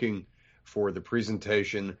they're looking for the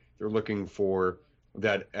presentation. They're looking for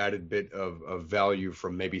that added bit of value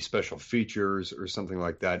from maybe special features or something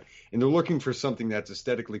like that. And they're looking for something that's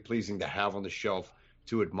aesthetically pleasing to have on the shelf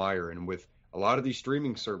to admire. And with a lot of these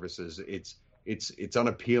streaming services, it's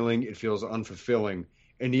unappealing. It feels unfulfilling.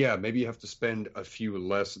 And yeah, maybe you have to spend a few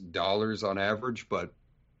less dollars on average, but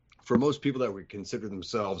for most people that would consider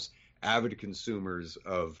themselves avid consumers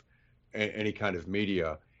of any kind of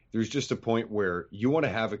media, there's just a point where you want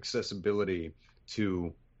to have accessibility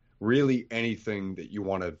to really anything that you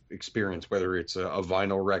want to experience, whether it's a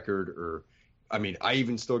vinyl record or, I mean, I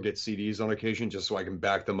even still get CDs on occasion just so I can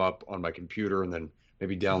back them up on my computer and then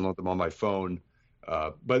maybe download them on my phone.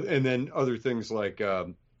 And then other things like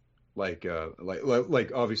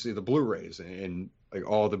obviously the Blu-rays and like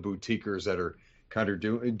all the boutiquers that are kind of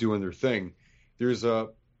doing their thing. There's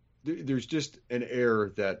just an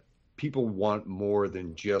air that people want more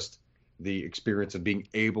than just the experience of being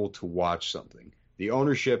able to watch something. The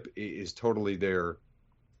ownership is totally there,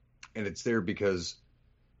 and it's there because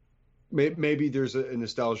maybe there's a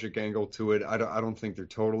nostalgic angle to it. I don't think there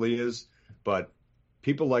totally is, but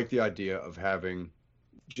people like the idea of having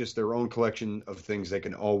just their own collection of things they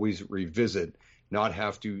can always revisit, not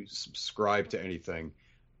have to subscribe to anything,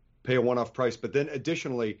 pay a one-off price, but then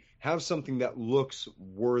additionally have something that looks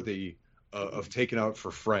worthy of taking out for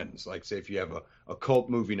friends. Like, say, if you have a cult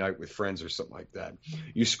movie night with friends or something like that,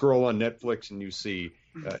 you scroll on Netflix and you see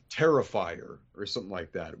Terrifier or something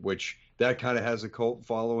like that, which that kind of has a cult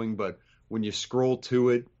following, but when you scroll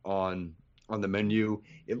to it on the menu,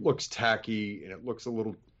 it looks tacky and it looks a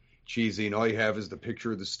little cheesy, and all you have is the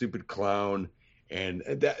picture of the stupid clown, and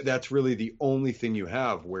that's really the only thing you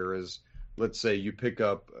have. Whereas, let's say you pick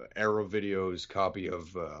up Arrow Video's copy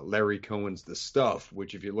of Larry Cohen's The Stuff,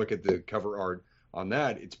 which if you look at the cover art on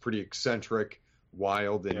that, it's pretty eccentric,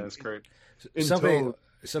 wild, and that's great. Something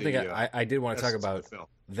I did want to talk about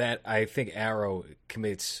that I think Arrow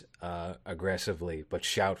commits aggressively, but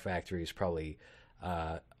Shout Factory is probably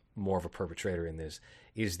more of a perpetrator in this,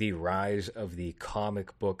 is the rise of the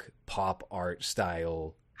comic book pop art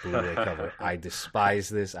style Blu-ray cover. I despise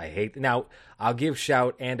this. I hate. Now I'll give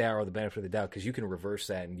Shout and Arrow the benefit of the doubt because you can reverse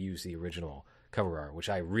that and use the original cover art, which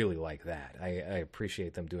I really like. That I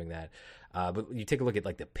appreciate them doing that. But you take a look at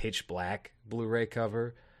like the pitch black Blu-ray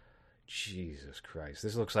cover. Jesus Christ,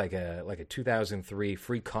 this looks like a 2003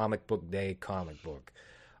 Free Comic Book Day comic book.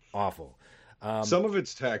 Awful. Some of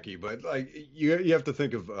it's tacky, but like you have to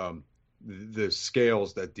think of the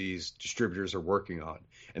scales that these distributors are working on,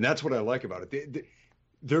 and that's what I like about it.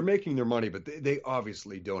 They're making their money, but they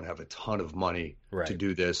obviously don't have a ton of money to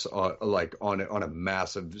do this like on a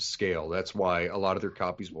massive scale. That's why a lot of their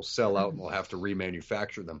copies will sell out and they'll have to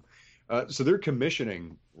remanufacture them. So they're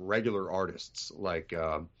commissioning regular artists like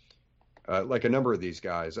a number of these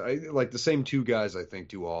guys. Like the same two guys I think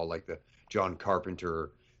do all like the John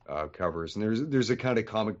Carpenter covers, and there's a kind of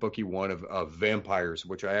comic booky one of vampires,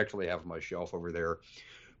 which I actually have on my shelf over there.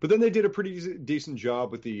 But then they did a pretty decent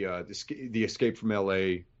job with the Escape from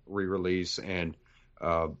L.A. re-release, and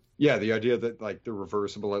the idea that like they're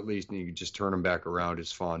reversible at least, and you can just turn them back around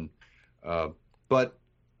is fun. But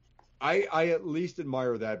I at least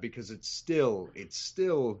admire that because it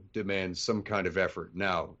still demands some kind of effort.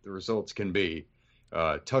 Now the results can be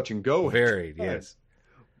touch and go, varied, yes.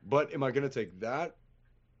 But am I going to take that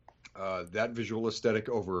visual aesthetic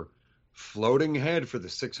over Floating Head for the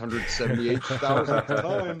 678,000th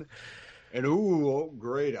time? And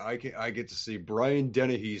great! I get to see Brian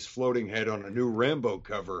Dennehy's Floating Head on a new Rambo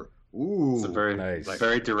cover. Ooh, it's a very nice,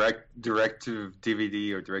 very direct to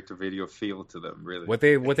DVD or direct to video feel to them. Really, what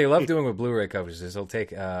they love doing with Blu-ray covers is they'll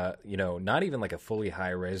take not even like a fully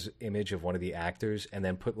high res image of one of the actors and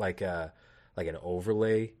then put like an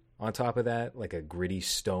overlay on top of that, like a gritty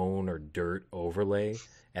stone or dirt overlay,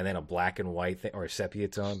 and then a black and white thing or a sepia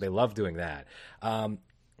tone. They love doing that.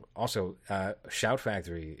 Also, Shout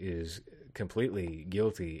Factory is completely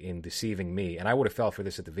guilty in deceiving me, and I would have fell for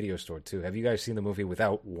this at the video store too. Have you guys seen the movie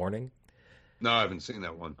Without Warning? No, I haven't seen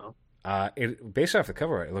that one. Based off the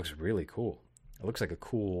cover art, it looks really cool. It looks like a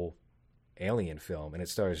cool alien film, and it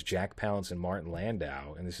stars Jack Palance and Martin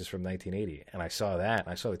Landau, and this is from 1980. And I saw that, and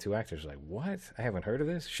I saw the two actors, like, what? I haven't heard of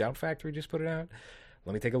this? Shout Factory just put it out?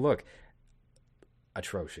 Let me take a look.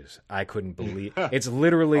 Atrocious. I couldn't believe it's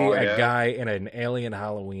literally a guy in an alien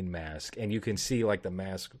Halloween mask, and you can see like the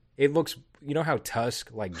mask. It looks, you know how Tusk,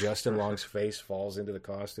 like Justin Long's face falls into the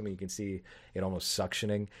costume, and you can see it almost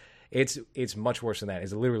suctioning. It's much worse than that.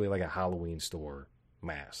 It's literally like a Halloween store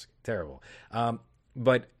mask. Terrible.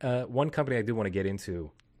 But one company I do want to get into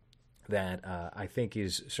that I think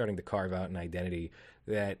is starting to carve out an identity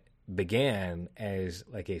that began as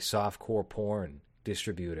like a softcore porn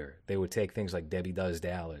distributor. They would take things like Debbie Does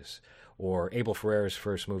Dallas or Abel Ferrara's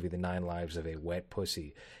first movie, The 9 Lives of a Wet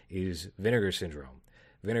Pussy, is Vinegar Syndrome.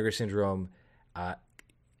 Vinegar Syndrome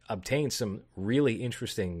obtained some really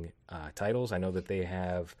interesting titles. I know that they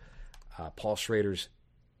have Paul Schrader's,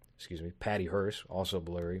 Patty Hearst, also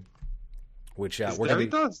blurry, which Debbie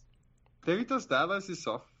Does Dallas is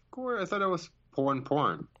softcore? I thought it was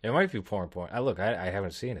porn. It might be porn. I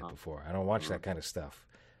haven't seen it before. I don't watch that kind of stuff.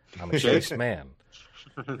 I'm a chaste man.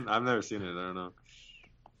 I've never seen it. I don't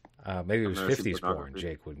know. Maybe it was 50s porn.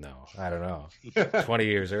 Jake would know. I don't know. 20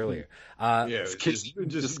 years earlier.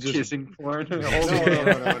 Just kissing porn.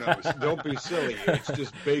 No. Don't be silly. It's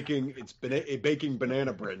just baking. It's baking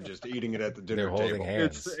banana bread and just eating it at the dinner table. They're holding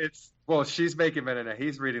hands. Well, she's baking banana.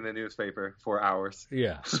 He's reading the newspaper for hours.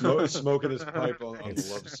 Yeah. Smoking his pipe on the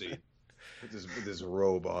love seat with his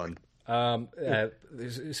robe on.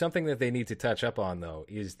 There's something that they need to touch up on, though,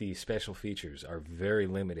 is the special features are very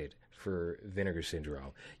limited for Vinegar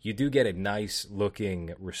Syndrome. You do get a nice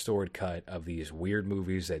looking restored cut of these weird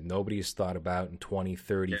movies that nobody has thought about in 20,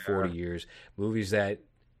 30, 40 years. Movies that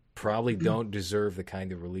probably don't deserve the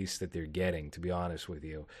kind of release that they're getting, to be honest with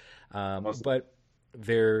you. But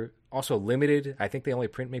they're also limited. I think they only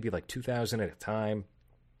print maybe like 2,000 at a time,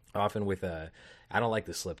 often with I don't like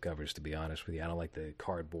the slip covers, to be honest with you. I don't like the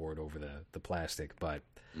cardboard over the plastic, but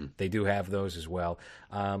they do have those as well.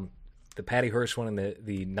 The Patty Hearst one and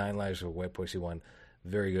the 9 Lives of a Wet Pussy one,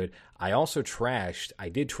 very good. I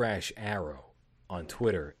did trash Arrow on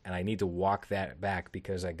Twitter, and I need to walk that back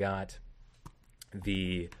because I got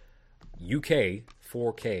the UK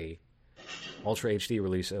 4K Ultra HD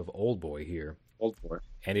release of Old Boy here. Old Boy.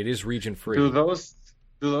 And it is region free. Do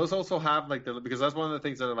those also have like because that's one of the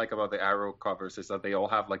things that I like about the Arrow covers is that they all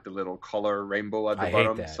have like the little color rainbow at the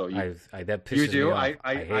bottom. Hate that. So that pisses me off.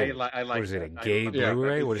 I like. What is it? A gay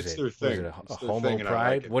Blu-ray? What is it? What is it? A homo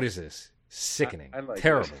pride? What is this? Sickening.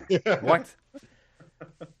 Terrible. What?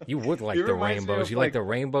 You would like the rainbows. You like the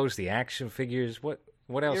rainbows, the action figures. What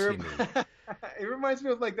else do you need? It reminds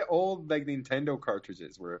me of like the old like Nintendo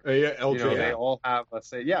cartridges where Yeah, LJN. they all have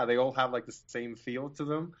they all have like the same feel to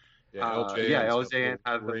them. Yeah, LJN. LJN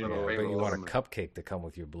has the little But you rainbow. want a cupcake to come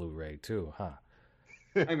with your Blu-ray too, huh?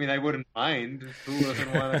 I mean, I wouldn't mind. Who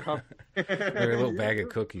doesn't want a cup? They're a little bag of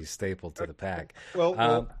cookies stapled to the pack.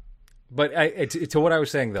 Well, but to what I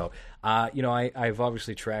was saying, though, I've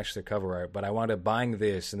obviously trashed their cover art, but I wound up buying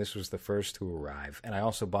this, and this was the first to arrive. And I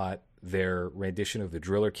also bought their rendition of The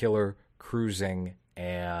Driller Killer, Cruising,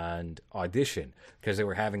 and Audition, because they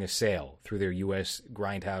were having a sale through their U.S.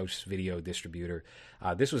 Grindhouse video distributor.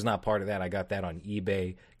 This was not part of that. I got that on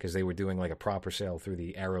eBay because they were doing like a proper sale through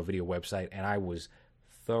the Arrow Video website, and I was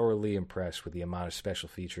thoroughly impressed with the amount of special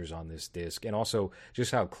features on this disc, and also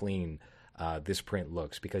just how clean this print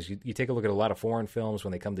looks, because you take a look at a lot of foreign films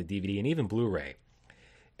when they come to DVD and even Blu-ray,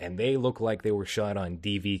 and they look like they were shot on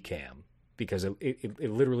DV cam, because it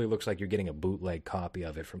literally looks like you're getting a bootleg copy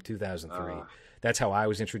of it from 2003. That's how I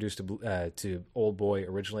was introduced to Old Boy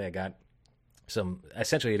originally. I got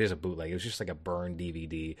essentially it is a bootleg. It was just like a burned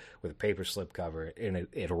DVD with a paper slip cover, and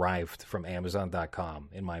it arrived from Amazon.com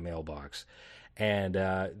in my mailbox. And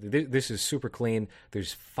this is super clean.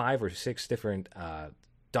 There's 5 or 6 different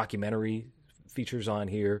documentary features on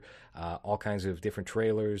here, all kinds of different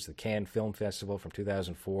trailers, the Cannes Film Festival from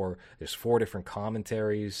 2004. There's 4 different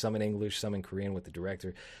commentaries, some in English, some in Korean with the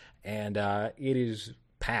director. And it is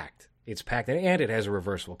packed. It's packed, and it has a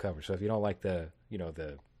reversible cover. So if you don't like the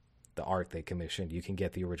art they commissioned, you can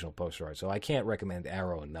get the original poster art. So I can't recommend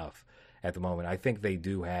Arrow enough at the moment. I think they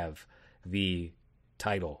do have the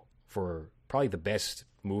title for probably the best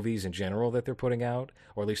movies in general that they're putting out,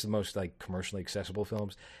 or at least the most like commercially accessible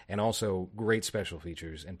films, and also great special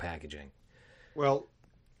features and packaging. Well,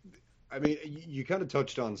 I mean, you kind of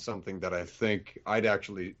touched on something that I think I'd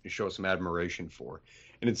actually show some admiration for,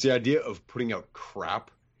 and it's the idea of putting out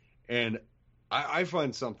crap. And I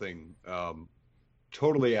find something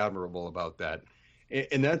totally admirable about that,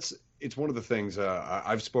 and it's one of the things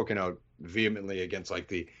I've spoken out vehemently against, like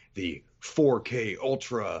the 4K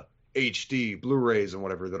Ultra HD Blu-rays and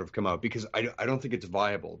whatever that have come out, because I don't think it's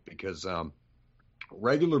viable, because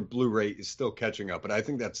regular Blu-ray is still catching up, and I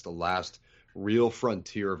think that's the last real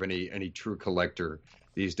frontier of any true collector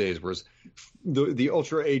these days. Whereas the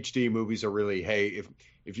Ultra HD movies are really, hey,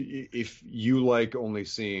 if you like only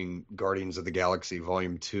seeing Guardians of the Galaxy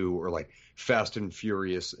Volume 2 or like Fast and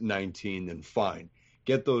Furious 19, then fine,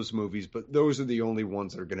 get those movies, but those are the only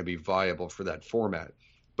ones that are going to be viable for that format.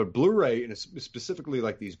 But Blu-ray, and specifically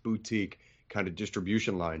like these boutique kind of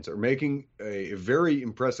distribution lines, are making a very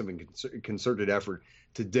impressive and concerted effort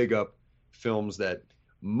to dig up films that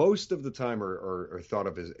most of the time are thought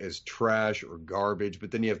of as trash or garbage.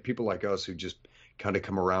 But then you have people like us who just kind of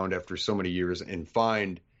come around after so many years and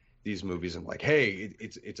find these movies and like, hey,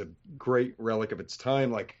 it's a great relic of its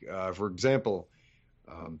time. Like, for example,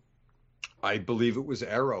 I believe it was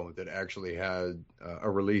Arrow that actually had a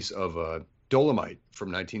release of Dolomite from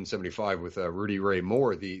 1975 with Rudy Ray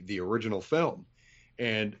Moore, the original film.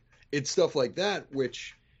 And it's stuff like that,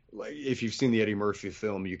 which, like, if you've seen the Eddie Murphy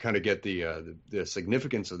film, you kind of get the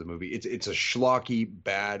significance of the movie. It's a schlocky,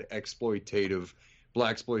 bad, exploitative,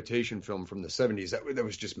 blaxploitation film from the 70s that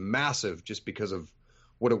was just massive just because of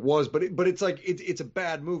what it was. But it's like it's a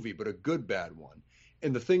bad movie, but a good bad one.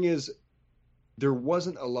 And the thing is, there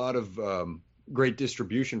wasn't a lot of great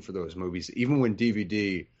distribution for those movies, even when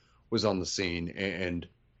DVD was on the scene, and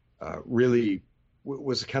really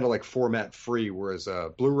was kind of like format free, whereas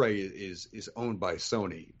Blu-ray is owned by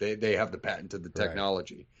Sony. They have the patent to the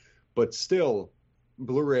technology. Right. But still,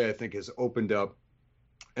 Blu-ray, I think, has opened up,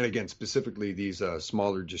 and again, specifically these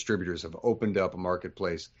smaller distributors have opened up a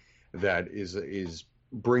marketplace that is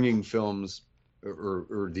bringing films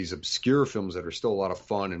or these obscure films that are still a lot of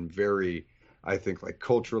fun and very, I think, like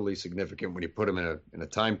culturally significant when you put them in a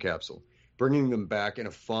time capsule, bringing them back in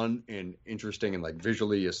a fun and interesting and like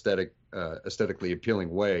visually aesthetically appealing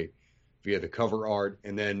way via the cover art,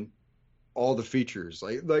 and then all the features.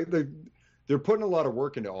 Like they're putting a lot of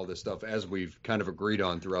work into all this stuff, as we've kind of agreed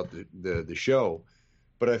on throughout the show,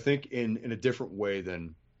 but I think in a different way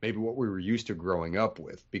than maybe what we were used to growing up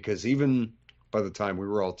with, because even by the time we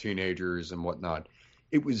were all teenagers and whatnot,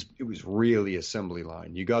 it was really assembly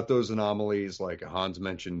line. You got those anomalies, like Hans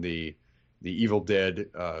mentioned, the Evil Dead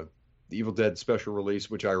special release,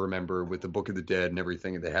 which I remember with the Book of the Dead and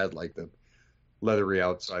everything. They had like leathery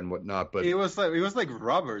outside and whatnot. But it was like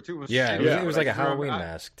rubber too. It was Yeah, shitty. it was like a I just remember- Halloween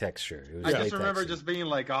mask texture. It was I just remember latexy. just being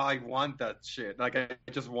like, "Oh, I want that shit!" Like I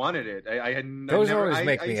just wanted it. I had Those never, always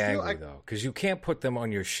make I me still- angry though, because you can't put them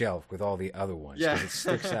on your shelf with all the other ones. 'Cause Yeah, it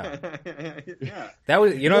sticks out. yeah. That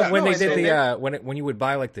was, you know, Yeah, when no, they did and the then- when you would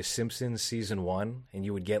buy like the Simpsons season 1, and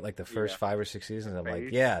you would get like the first Yeah. 5 or 6 seasons. I'm like,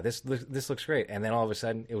 Face. yeah, this looks great, and then all of a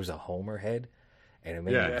sudden it was a Homer head, and it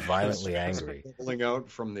made me violently angry. pulling out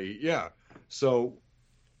from the So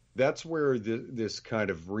that's where this kind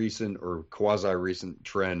of recent or quasi-recent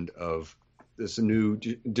trend of this new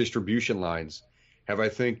distribution lines have, I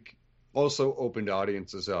think, also opened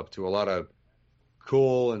audiences up to a lot of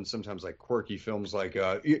cool and sometimes like quirky films. Like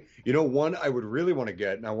one I would really want to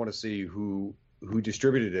get, and I want to see who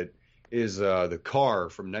distributed it, is The Car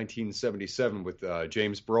from 1977 with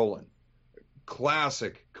James Brolin.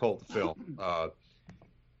 Classic cult film.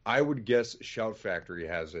 I would guess Shout Factory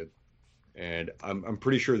has it, and I'm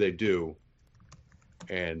pretty sure they do.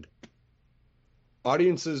 And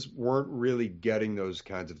audiences weren't really getting those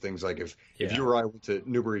kinds of things. Like if you or I went to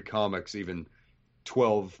Newbury Comics even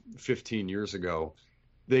 12, 15 years ago,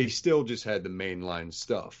 they still just had the mainline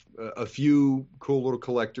stuff. A few cool little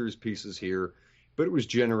collector's pieces here, but it was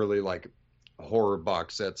generally like horror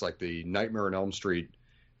box sets, like the Nightmare on Elm Street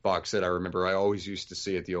box set I remember I always used to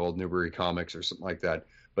see at the old Newbury Comics or something like that.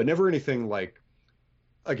 But never anything like,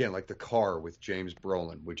 again, like The Car with James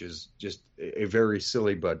Brolin, which is just a very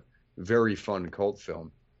silly but very fun cult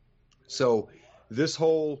film. So this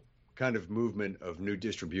whole kind of movement of new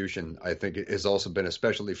distribution, I think, has also been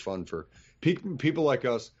especially fun for people like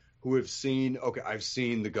us who have seen, I've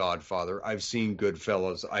seen The Godfather, I've seen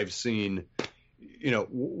Goodfellas, I've seen,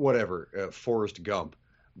 Forrest Gump,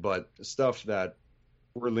 but stuff that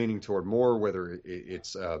we're leaning toward more, whether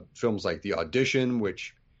it's films like The Audition,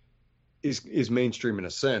 which is mainstream in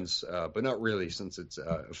a sense, but not really, since it's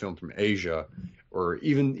a film from Asia, or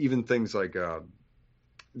even things like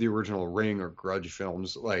the original Ring or Grudge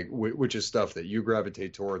films, like which is stuff that you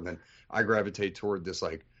gravitate toward, and then I gravitate toward this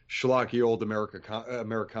like schlocky old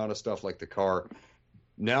Americana stuff like The Car.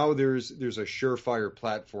 Now there's a surefire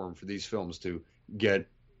platform for these films to get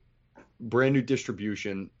brand new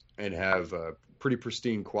distribution and have pretty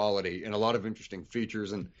pristine quality and a lot of interesting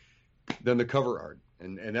features, and then the cover art.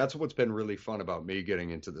 And that's what's been really fun about me getting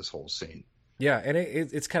into this whole scene. Yeah, and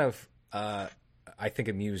it's kind of, I think,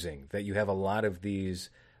 amusing that you have a lot of these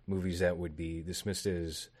movies that would be dismissed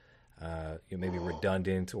as maybe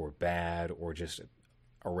redundant or bad or just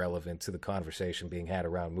irrelevant to the conversation being had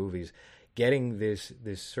around movies, getting this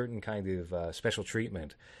certain kind of special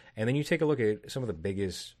treatment. And then you take a look at some of the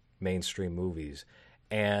biggest mainstream movies,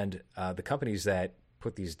 and the companies that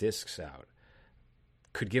put these discs out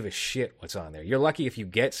could give a shit what's on there. You're lucky if you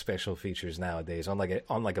get special features nowadays on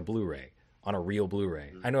like a Blu-ray, on a real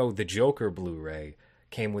Blu-ray. I know the Joker Blu-ray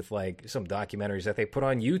came with like some documentaries that they put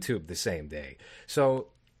on YouTube the same day. So,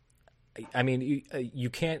 I mean, you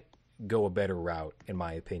can't go a better route, in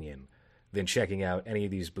my opinion, than checking out any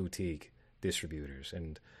of these boutique distributors.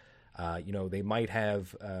 And they might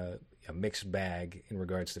have a mixed bag in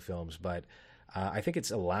regards to films, but I think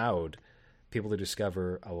it's allowed people to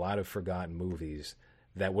discover a lot of forgotten movies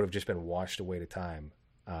that would have just been washed away to time,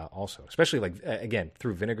 also. Especially, like, again,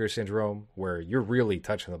 through Vinegar Syndrome, where you're really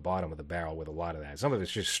touching the bottom of the barrel with a lot of that. Some of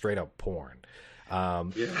it's just straight up porn.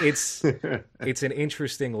 It's an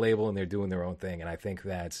interesting label, and they're doing their own thing, and I think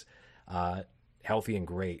that's healthy and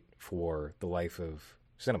great for the life of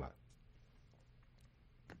cinema.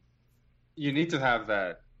 You need to have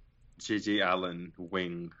that G.G. Allen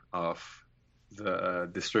wing of the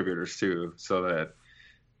distributors too, so that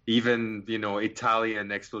even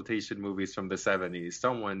Italian exploitation movies from the 70s,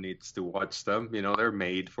 someone needs to watch them. They're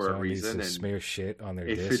made for a reason. And smear shit on their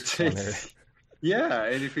discs. Yeah,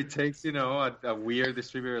 and if it takes a weird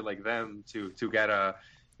distributor like them to get a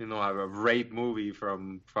rape movie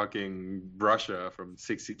from fucking Russia from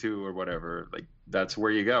 '62 or whatever, like that's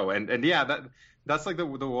where you go. And yeah, that's like the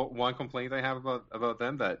one complaint I have about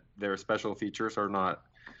them, that their special features are not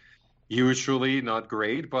usually not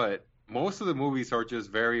great, but most of the movies are just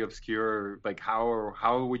very obscure. Like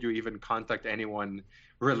how would you even contact anyone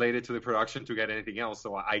related to the production to get anything else?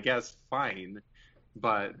 So I guess fine.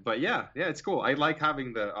 But yeah, it's cool. I like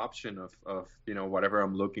having the option of whatever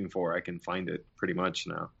I'm looking for, I can find it pretty much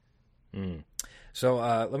now. So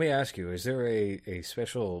let me ask you, is there a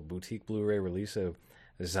special boutique Blu-ray release of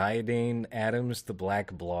Ziadane Adams, the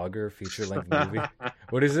Black Blogger feature-length movie?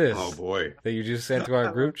 What is this? Oh boy, that you just sent to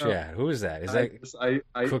our group chat? Who is that? Is that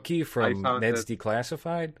Cookie from Ned's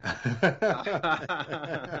Declassified?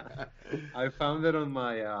 I found it on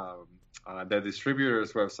my the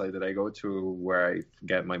distributor's website that I go to where I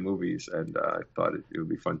get my movies, and I thought it would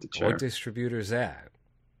be fun to share. What distributor is that?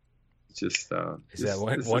 Just is that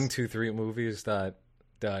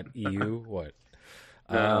 123movies.eu? What?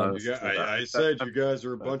 I said you guys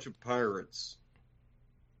are a bunch of pirates.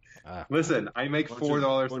 Listen, I make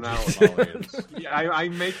 $4 an hour. I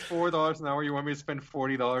make $4 an hour. You want me to spend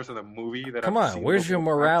 $40 on a movie that? Come on, where's your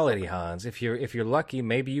morality, Hans? If you're lucky,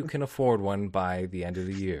 maybe you can afford one by the end of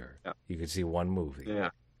the year. Yeah. You could see one movie. Yeah.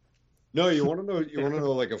 No, you want to know? You want to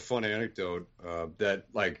know like a fun anecdote that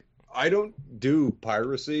like I don't do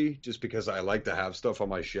piracy just because I like to have stuff on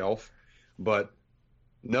my shelf, but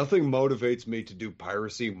nothing motivates me to do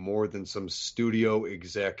piracy more than some studio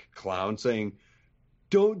exec clown saying,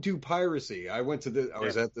 "Don't do piracy." I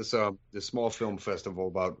was at this small film festival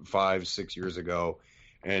about 5-6 years ago,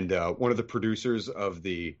 and one of the producers of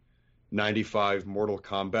the '95 Mortal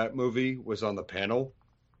Kombat movie was on the panel,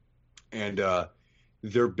 and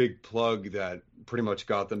their big plug that pretty much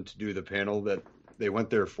got them to do the panel that they went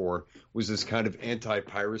there for was this kind of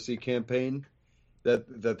anti-piracy campaign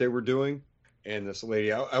that they were doing. And this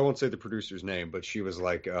lady, I won't say the producer's name, but she was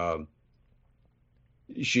like,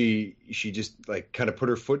 she just like kind of put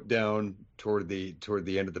her foot down toward the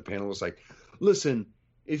end of the panel. Was like, listen,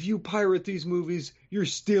 if you pirate these movies, you're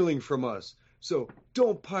stealing from us. So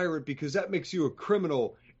don't pirate because that makes you a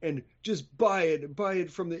criminal. And just buy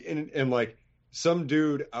it from the and like some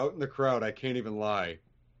dude out in the crowd. I can't even lie.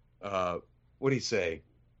 What'd he say?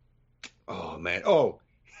 Oh man. Oh.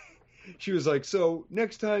 She was like, so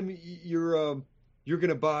next time you're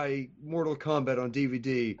gonna buy Mortal Kombat on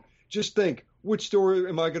DVD, just think, which store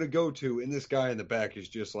am I gonna go to? And this guy in the back is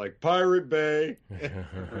just like, Pirate Bay.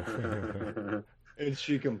 And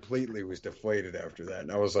she completely was deflated after that.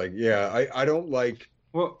 And I was like, yeah, I don't like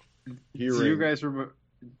hearing. So you guys remember?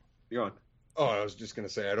 Go on. Oh, I was just gonna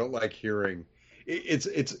say, I don't like hearing.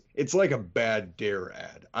 It's like a bad Dare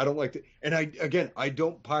ad. I don't like to, and I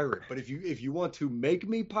don't pirate. But if you want to make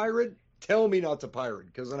me pirate, tell me not to pirate,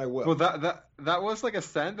 because then I will. Well, that was like a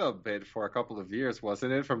stand-up bit for a couple of years,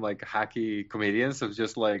 wasn't it? From like hacky comedians of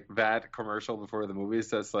just like that commercial before the movies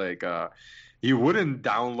that's like, you wouldn't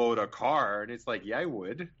download a car, and it's like, yeah, I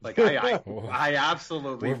would. Like I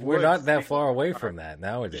absolutely. We're not that far away from that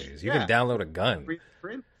nowadays. You can download a gun.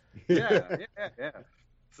 Yeah.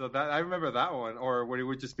 So that I remember that one, or where it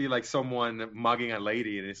would just be like someone mugging a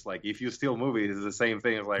lady, and it's like, if you steal movies, it's the same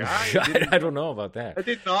thing. It's like I don't know about that. I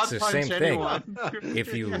did not it's the punch same anyone. Thing.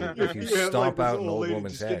 If you stomp like out an old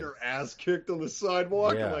woman's just head, getting her ass kicked on the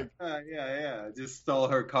sidewalk, yeah. Like just stole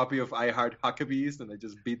her copy of I Heart Huckabees, and I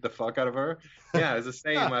just beat the fuck out of her. Yeah, it's the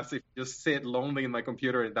same as if you just sit lonely in my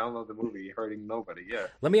computer and download the movie, hurting nobody. Yeah.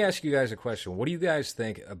 Let me ask you guys a question. What do you guys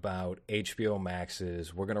think about HBO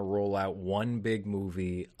Max's? We're gonna roll out one big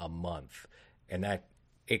movie a month. And that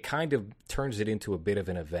it kind of turns it into a bit of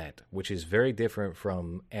an event, which is very different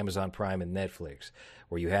from Amazon Prime and Netflix,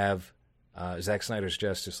 where you have Zack Snyder's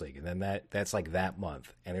Justice League, and then that's like that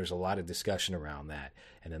month, and there's a lot of discussion around that.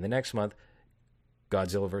 And then the next month,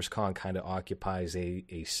 Godzilla vs. Kong kind of occupies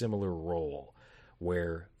a similar role,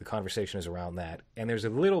 where the conversation is around that. And there's a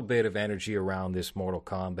little bit of energy around this Mortal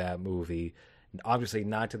Kombat movie. Obviously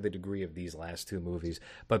not to the degree of these last two movies,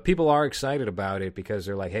 but people are excited about it because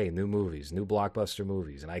they're like, hey, new movies, new blockbuster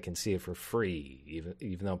movies, and I can see it for free,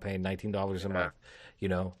 even though I'm paying $19 a month, you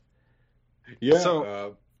know? Yeah.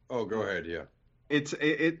 So, go ahead. Yeah. It's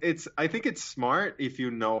I think it's smart if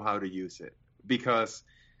you know how to use it, because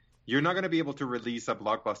you're not going to be able to release a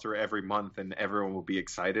blockbuster every month and everyone will be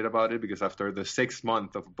excited about it, because after the 6th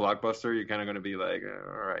month of blockbuster, you're kind of going to be like,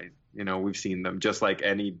 all right, you know, we've seen them, just like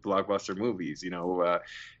any blockbuster movies, you know,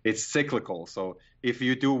 it's cyclical. So if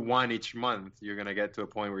you do one each month, you're going to get to a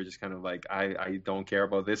point where you're just kind of like, I don't care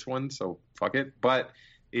about this one, so fuck it. But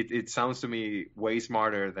it sounds to me way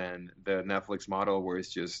smarter than the Netflix model, where it's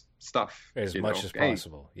just stuff as much as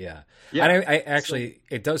possible. Yeah. And I actually,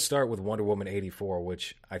 it does start with Wonder Woman 84,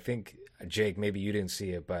 which I think, Jake, maybe you didn't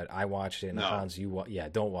see it, but I watched it. And Hans,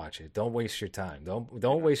 don't watch it. Don't waste your time.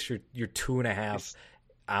 Don't waste your 2.5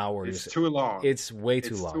 hours. It's too long. It's way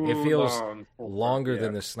too long. It feels longer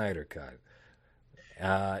than the Snyder Cut.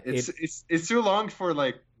 It's too long for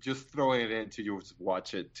like just throwing it in to just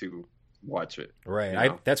watch it to watch it. Right. You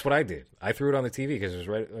know? That's what I did. I threw it on the TV because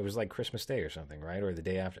it was like Christmas Day or something, right? Or the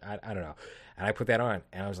day after. I don't know. And I put that on,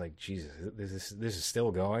 and I was like, Jesus, this is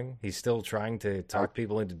still going? He's still trying to talk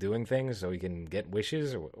people into doing things so he can get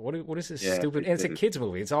wishes? Or what is this stupid? And it's a kid's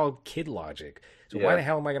movie. It's all kid logic. So why the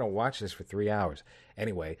hell am I going to watch this for 3 hours?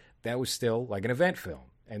 Anyway, that was still like an event film.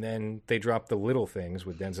 And then they dropped The Little Things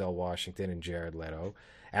with Denzel Washington and Jared Leto.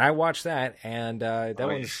 And I watched that, and that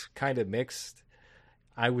one's kind of mixed.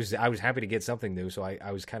 I was happy to get something new, so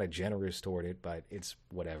I was kind of generous toward it, but it's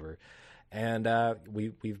whatever. And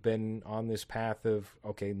we've been on this path of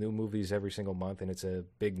new movies every single month, and it's a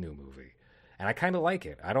big new movie, and I kind of like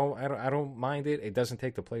it. I don't mind it. It doesn't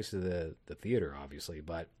take the place of the theater, obviously,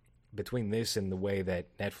 but between this and the way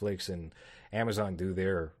that Netflix and Amazon do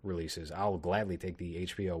their releases, I'll gladly take the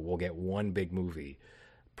HBO. We'll get one big movie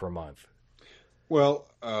per month. Well,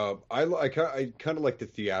 I kind of like the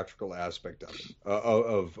theatrical aspect of it.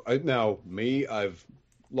 I've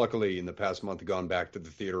luckily in the past month gone back to the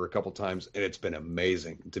theater a couple times, and it's been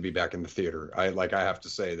amazing to be back in the theater. I have to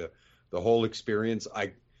say the whole experience.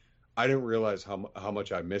 I didn't realize how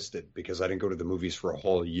much I missed it because I didn't go to the movies for a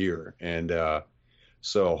whole year, and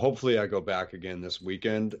so hopefully I go back again this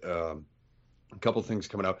weekend. A couple things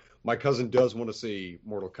coming out. My cousin does want to see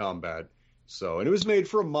Mortal Kombat. So, and it was made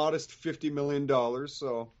for a modest $50 million.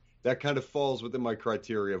 So that kind of falls within my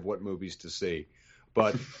criteria of what movies to see.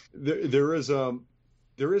 But there is a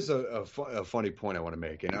funny point I want to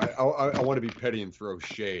make, and I want to be petty and throw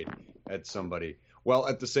shade at somebody, while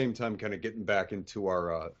at the same time kind of getting back into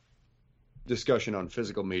our discussion on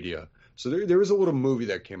physical media. So there was a little movie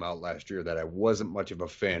that came out last year that I wasn't much of a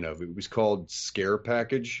fan of. It was called Scare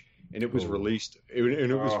Package, and it was released.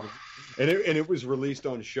 It was released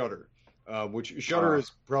on Shudder. Which Shudder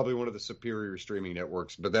is probably one of the superior streaming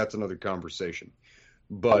networks, but that's another conversation.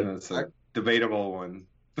 But it's a debatable one.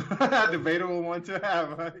 Debatable one to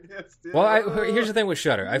have. I guess. Well, here's the thing with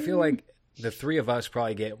Shudder. I feel like the three of us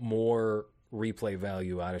probably get more replay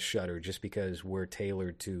value out of Shudder just because we're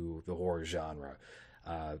tailored to the horror genre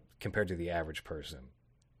compared to the average person.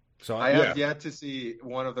 So I have yet to see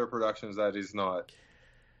one of their productions that is not.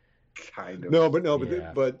 Kind of.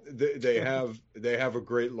 But they have a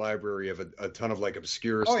great library of a ton of like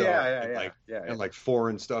obscure stuff and like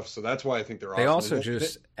foreign stuff. So that's why I think they're awesome. They also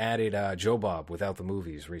just added Joe Bob without the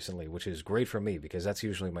movies recently, which is great for me because that's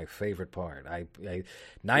usually my favorite part. I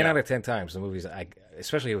 9 out of 10 times the movies,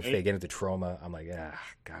 especially if they get into trauma, I'm like,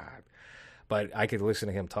 God. But I could listen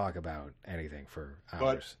to him talk about anything for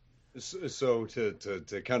hours. So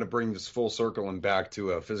to kind of bring this full circle and back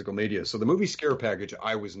to physical media. So the movie Scare Package,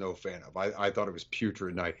 I was no fan of. I thought it was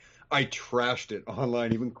putrid, and I trashed it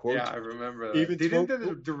online. Even quotes. Yeah, I remember that. Didn't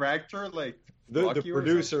the director the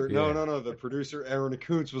producer? No. The producer Aaron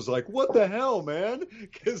Kuntz was like, "What the hell, man?"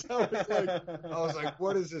 Because I was like,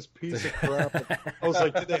 "What is this piece of crap?" I was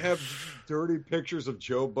like, "Did they have dirty pictures of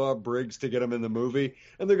Joe Bob Briggs to get him in the movie?"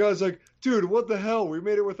 And the guy's like, "Dude, what the hell? We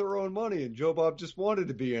made it with our own money, and Joe Bob just wanted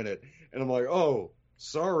to be in it." And I'm like, "Oh,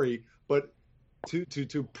 sorry," but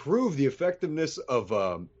to prove the effectiveness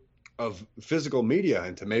of physical media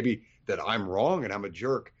and to maybe that I'm wrong and I'm a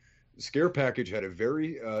jerk. Scare Package had a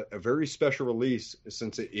very special release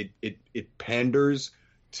since it panders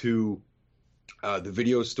to the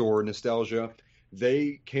video store nostalgia.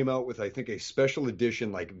 They came out with, I think, a special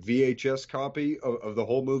edition like VHS copy of the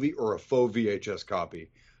whole movie or a faux VHS copy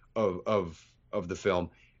of the film,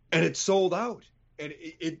 and it sold out. And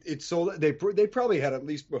it sold. They probably had at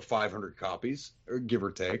least 500 copies, or give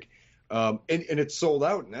or take, and it sold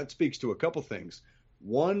out. And that speaks to a couple things.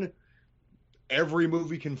 One, every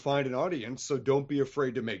movie can find an audience, so don't be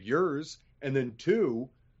afraid to make yours. And then two,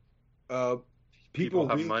 people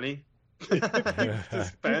have money to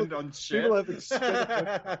spend on shit. People have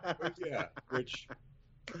expensive, which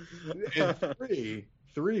and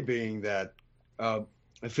three being that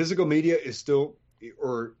physical media is still,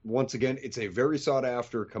 or once again, it's a very sought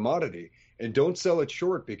after commodity, and don't sell it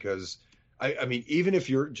short because I mean, even if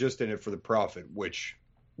you're just in it for the profit, which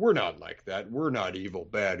we're not like that. We're not evil,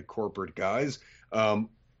 bad corporate guys.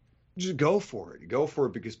 Just go for it. Go for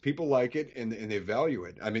it because people like it and they value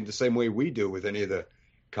it. I mean, the same way we do with any of the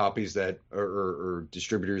copies that or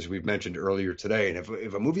distributors we've mentioned earlier today. And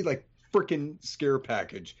if a movie like frickin' Scare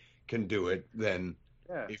Package can do it, then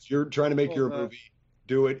if you're trying to make your movie,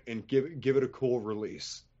 do it and give it a cool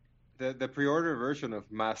release. The pre-order version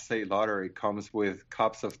of Mass State Lottery comes with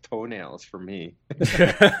cups of toenails for me.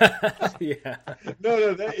 Yeah.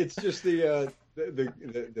 No, it's just the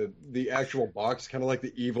the actual box, kind of like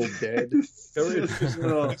the Evil Dead.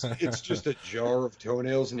 It's just a jar of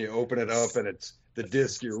toenails, and you open it up, and it's the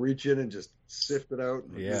disc. You reach in and just sift it out.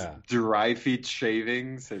 Yeah. Dry feet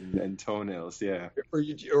shavings and toenails. Yeah.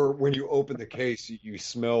 Or when you open the case, you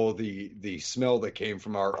smell the smell that came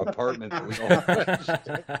from our apartment that we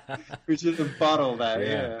all Which is a bottle that.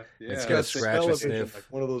 Yeah. Yeah. It's got a scratch and television, sniff. like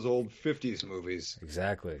one of those old 50s movies.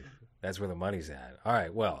 Exactly. That's where the money's at. All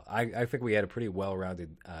right. Well, I think we had a pretty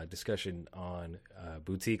well-rounded discussion on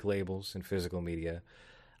boutique labels and physical media.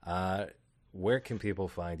 Where can people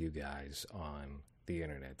find you guys on the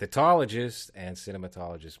internet? Thetologist and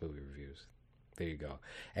Cinematologist movie reviews. There you go.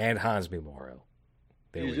 And Hans Memorial.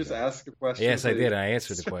 There You we just go. asked a question. Yes, I did. I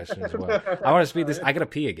answered the question as well. I want to speed this. I got to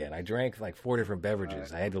pee again. I drank like 4 different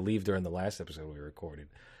beverages. I had to leave during the last episode we recorded.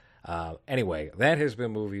 Anyway, that has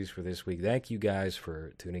been Movies for this week. Thank you guys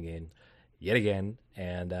for tuning in yet again.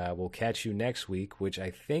 And we'll catch you next week, which I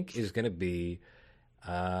think is going to be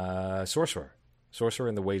Sorcerer. Sorcerer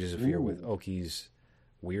and the Wages of Fear with Oki's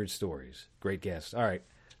Weird Stories. Great guest. All right.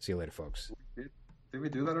 See you later, folks. Did we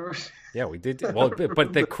do that already? Yeah, we did. Well,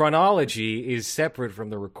 but the chronology is separate from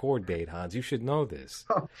the record date, Hans. You should know this.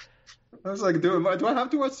 I was like, do I have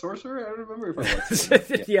to watch Sorcerer? I don't remember if I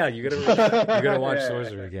watched it. Yeah, you're gonna watch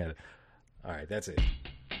Sorcerer again. All right, that's it.